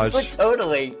gosh, would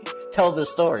totally tell the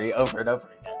story over and over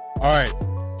again. All right,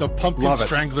 the Pumpkin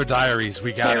Strangler Diaries.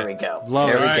 We got There we go. Love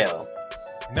there it. we go.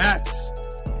 Nats.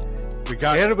 We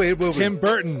got animated movie. Tim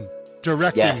Burton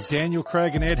directing, Daniel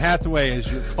Craig and Anne Hathaway as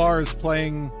your cars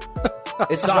playing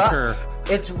soccer.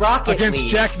 It's Rocket against League.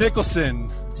 Jack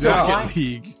Nicholson. Rocket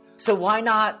League. So why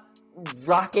not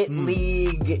Rocket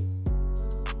League?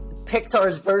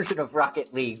 Pixar's version of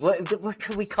Rocket League. What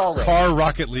could we call it? Car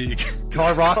Rocket League.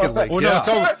 Car Rocket League. Well,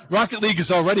 no, Rocket League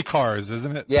is already cars,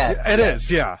 isn't it? Yeah, it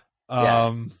is. Yeah.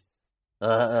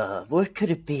 What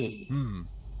could it be?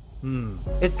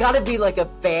 It's got to be like a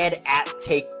bad app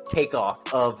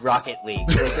takeoff of Rocket League.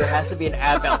 Like, there has to be an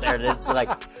app out there that's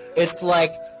it's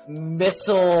like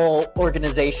Missile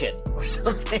Organization or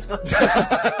something.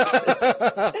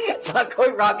 It's not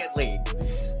quite Rocket League.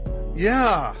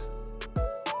 Yeah.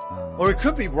 Or it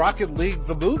could be Rocket League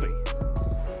the movie.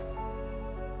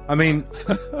 I mean,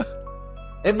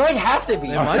 It might have to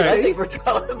be. I think we're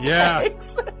calling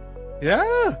bags.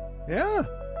 Yeah.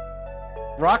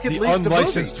 Rocket the League,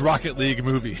 unlicensed the Rocket League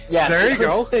movie. Yeah, there you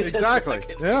go. Exactly.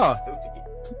 Yeah.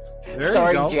 There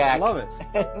starring you go. Jack. Love it.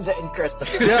 And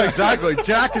Christopher. Yeah, exactly.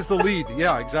 Jack is the lead.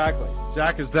 Yeah, exactly.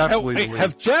 Jack is definitely the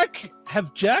lead.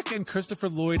 Have Jack and Christopher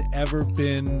Lloyd ever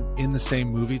been in the same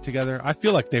movie together? I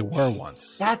feel like they were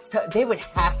once. They would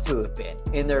have to have been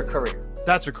in their career.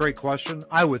 That's a great question.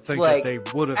 I would think that they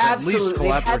would have at least collaborated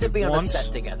once. They had to be on a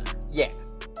set together. Yeah.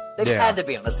 They've had to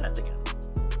be on a set together.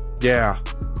 Yeah.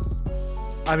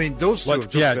 I mean, those two have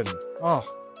just been... Oh.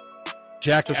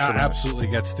 Jack absolutely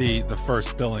gets the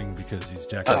first billing because he's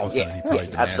Jack Nicholson. He probably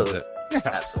demands it. Yeah.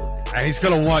 Absolutely. And he's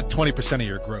going to want 20% of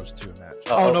your gross to match.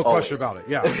 Oh, no question about it.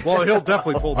 Yeah. Well, he'll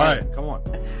definitely pull that. Right. Come on.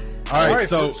 All right.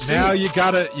 So now you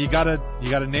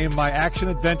gotta name my action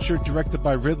adventure directed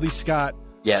by Ridley Scott.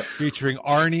 Yeah. Featuring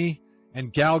Arnie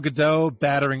and Gal Gadot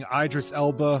battering Idris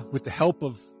Elba with the help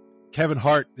of Kevin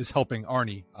Hart is helping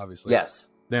Arnie, obviously. Yes.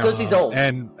 Because he's old.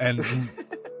 And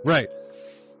right.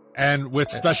 And with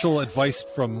special advice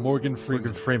from Morgan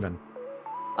Freeman.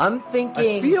 I'm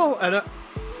thinking.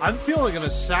 I'm feeling an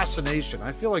assassination.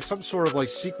 I feel like some sort of like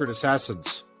Secret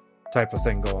Assassins type of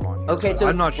thing going on here. Okay, so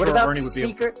I'm not sure Arnie would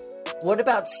be. What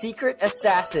about Secret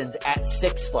Assassins at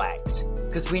Six Flags?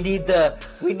 Because we need the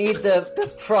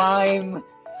prime.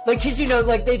 Like, cause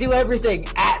like they do everything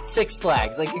at Six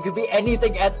Flags. Like, it could be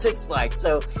anything at Six Flags.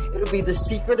 So it'll be the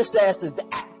Secret Assassins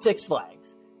at Six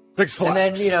Flags. Six Flags.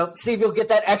 And then, see if you'll get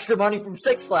that extra money from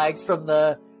Six Flags from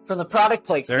the product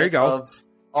placement there you go. Of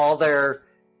all their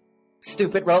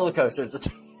stupid roller coasters that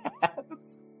they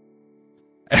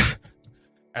have.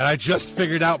 And I just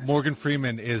figured out Morgan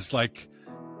Freeman is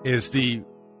the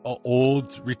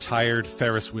old retired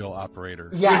Ferris wheel operator.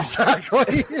 Yes,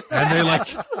 exactly.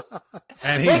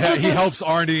 And he helps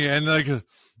Arnie and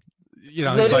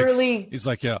literally he's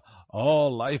like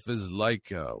all life is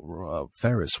like a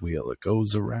Ferris wheel. It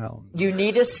goes around. You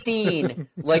need a scene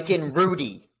like in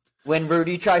Rudy when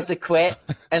Rudy tries to quit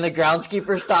and the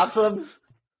groundskeeper stops him.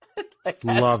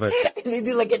 Love it. And they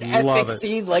do like an epic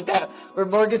scene like that where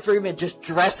Morgan Freeman just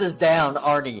dresses down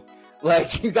Arnie.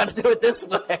 Like, you got to do it this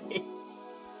way.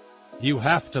 You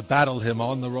have to battle him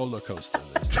on the roller coaster.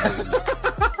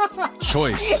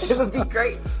 Choice. It would be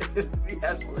great. It would be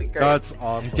absolutely great. That's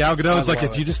awesome. Gal Gadot's like,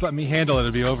 if you just let me handle it,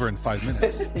 it'll be over in 5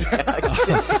 minutes.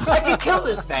 I can kill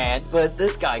this man, but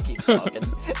this guy keeps talking.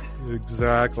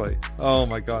 Exactly. Oh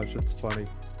my gosh, it's funny.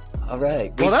 All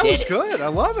right. Well, that was good. I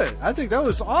love it. I think that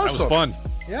was awesome. That was fun.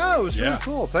 Yeah, it was really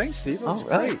cool. Thanks, Steve. That was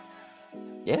great.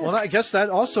 Yes. Well, I guess that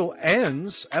also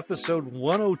ends episode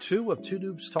 102 of Two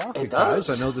Noobs Talking, guys.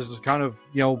 I know this is kind of,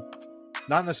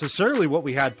 not necessarily what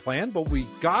we had planned, but we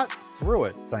got through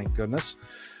it, thank goodness.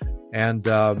 And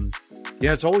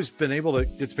it's always been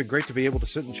it's been great to be able to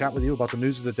sit and chat with you about the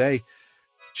news of the day.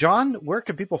 John, where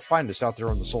can people find us out there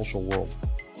on the social world?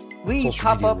 We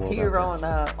pop up here on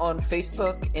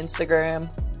Facebook, Instagram,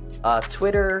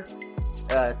 Twitter,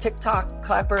 TikTok,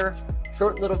 Clapper,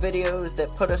 short little videos that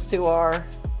put us to our...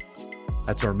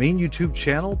 That's our main YouTube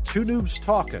channel, Two Noobs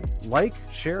Talking. Like,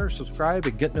 share, subscribe,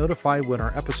 and get notified when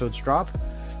our episodes drop.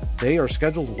 They are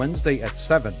scheduled Wednesday at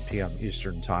 7 p.m.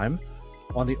 Eastern Time.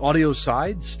 On the audio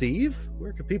side, Steve,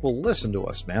 where can people listen to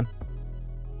us, man?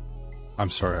 I'm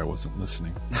sorry I wasn't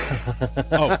listening.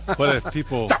 But if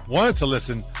people wanted to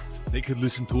listen, they could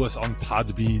listen to us on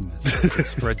Podbean. It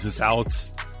spreads us out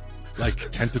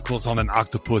like tentacles on an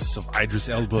octopus of Idris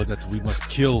Elba that we must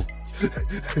kill.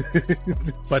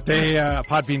 But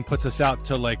Podbean puts us out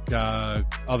to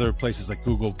other places like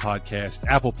Google Podcast,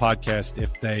 Apple Podcast,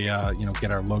 if they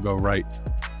get our logo right,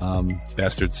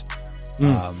 bastards.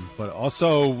 But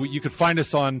also you could find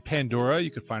us on Pandora.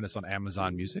 You could find us on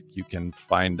Amazon Music. You can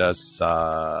find us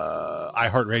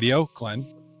iHeartRadio. Glenn,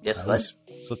 yes, Glenn,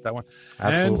 slip that one.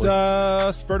 Absolutely.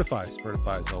 And Spotify.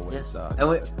 Spotify is always. Yes.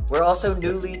 And we're also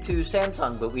newly to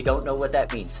Samsung, but we don't know what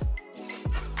that means.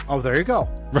 Oh, there you go.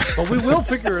 But we will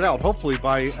figure it out, hopefully,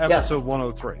 by episode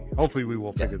 103. Hopefully, we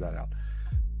will figure that out.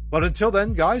 But until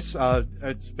then, guys,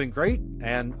 it's been great.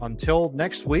 And until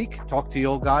next week, talk to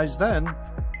you guys then.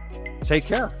 Take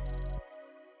care.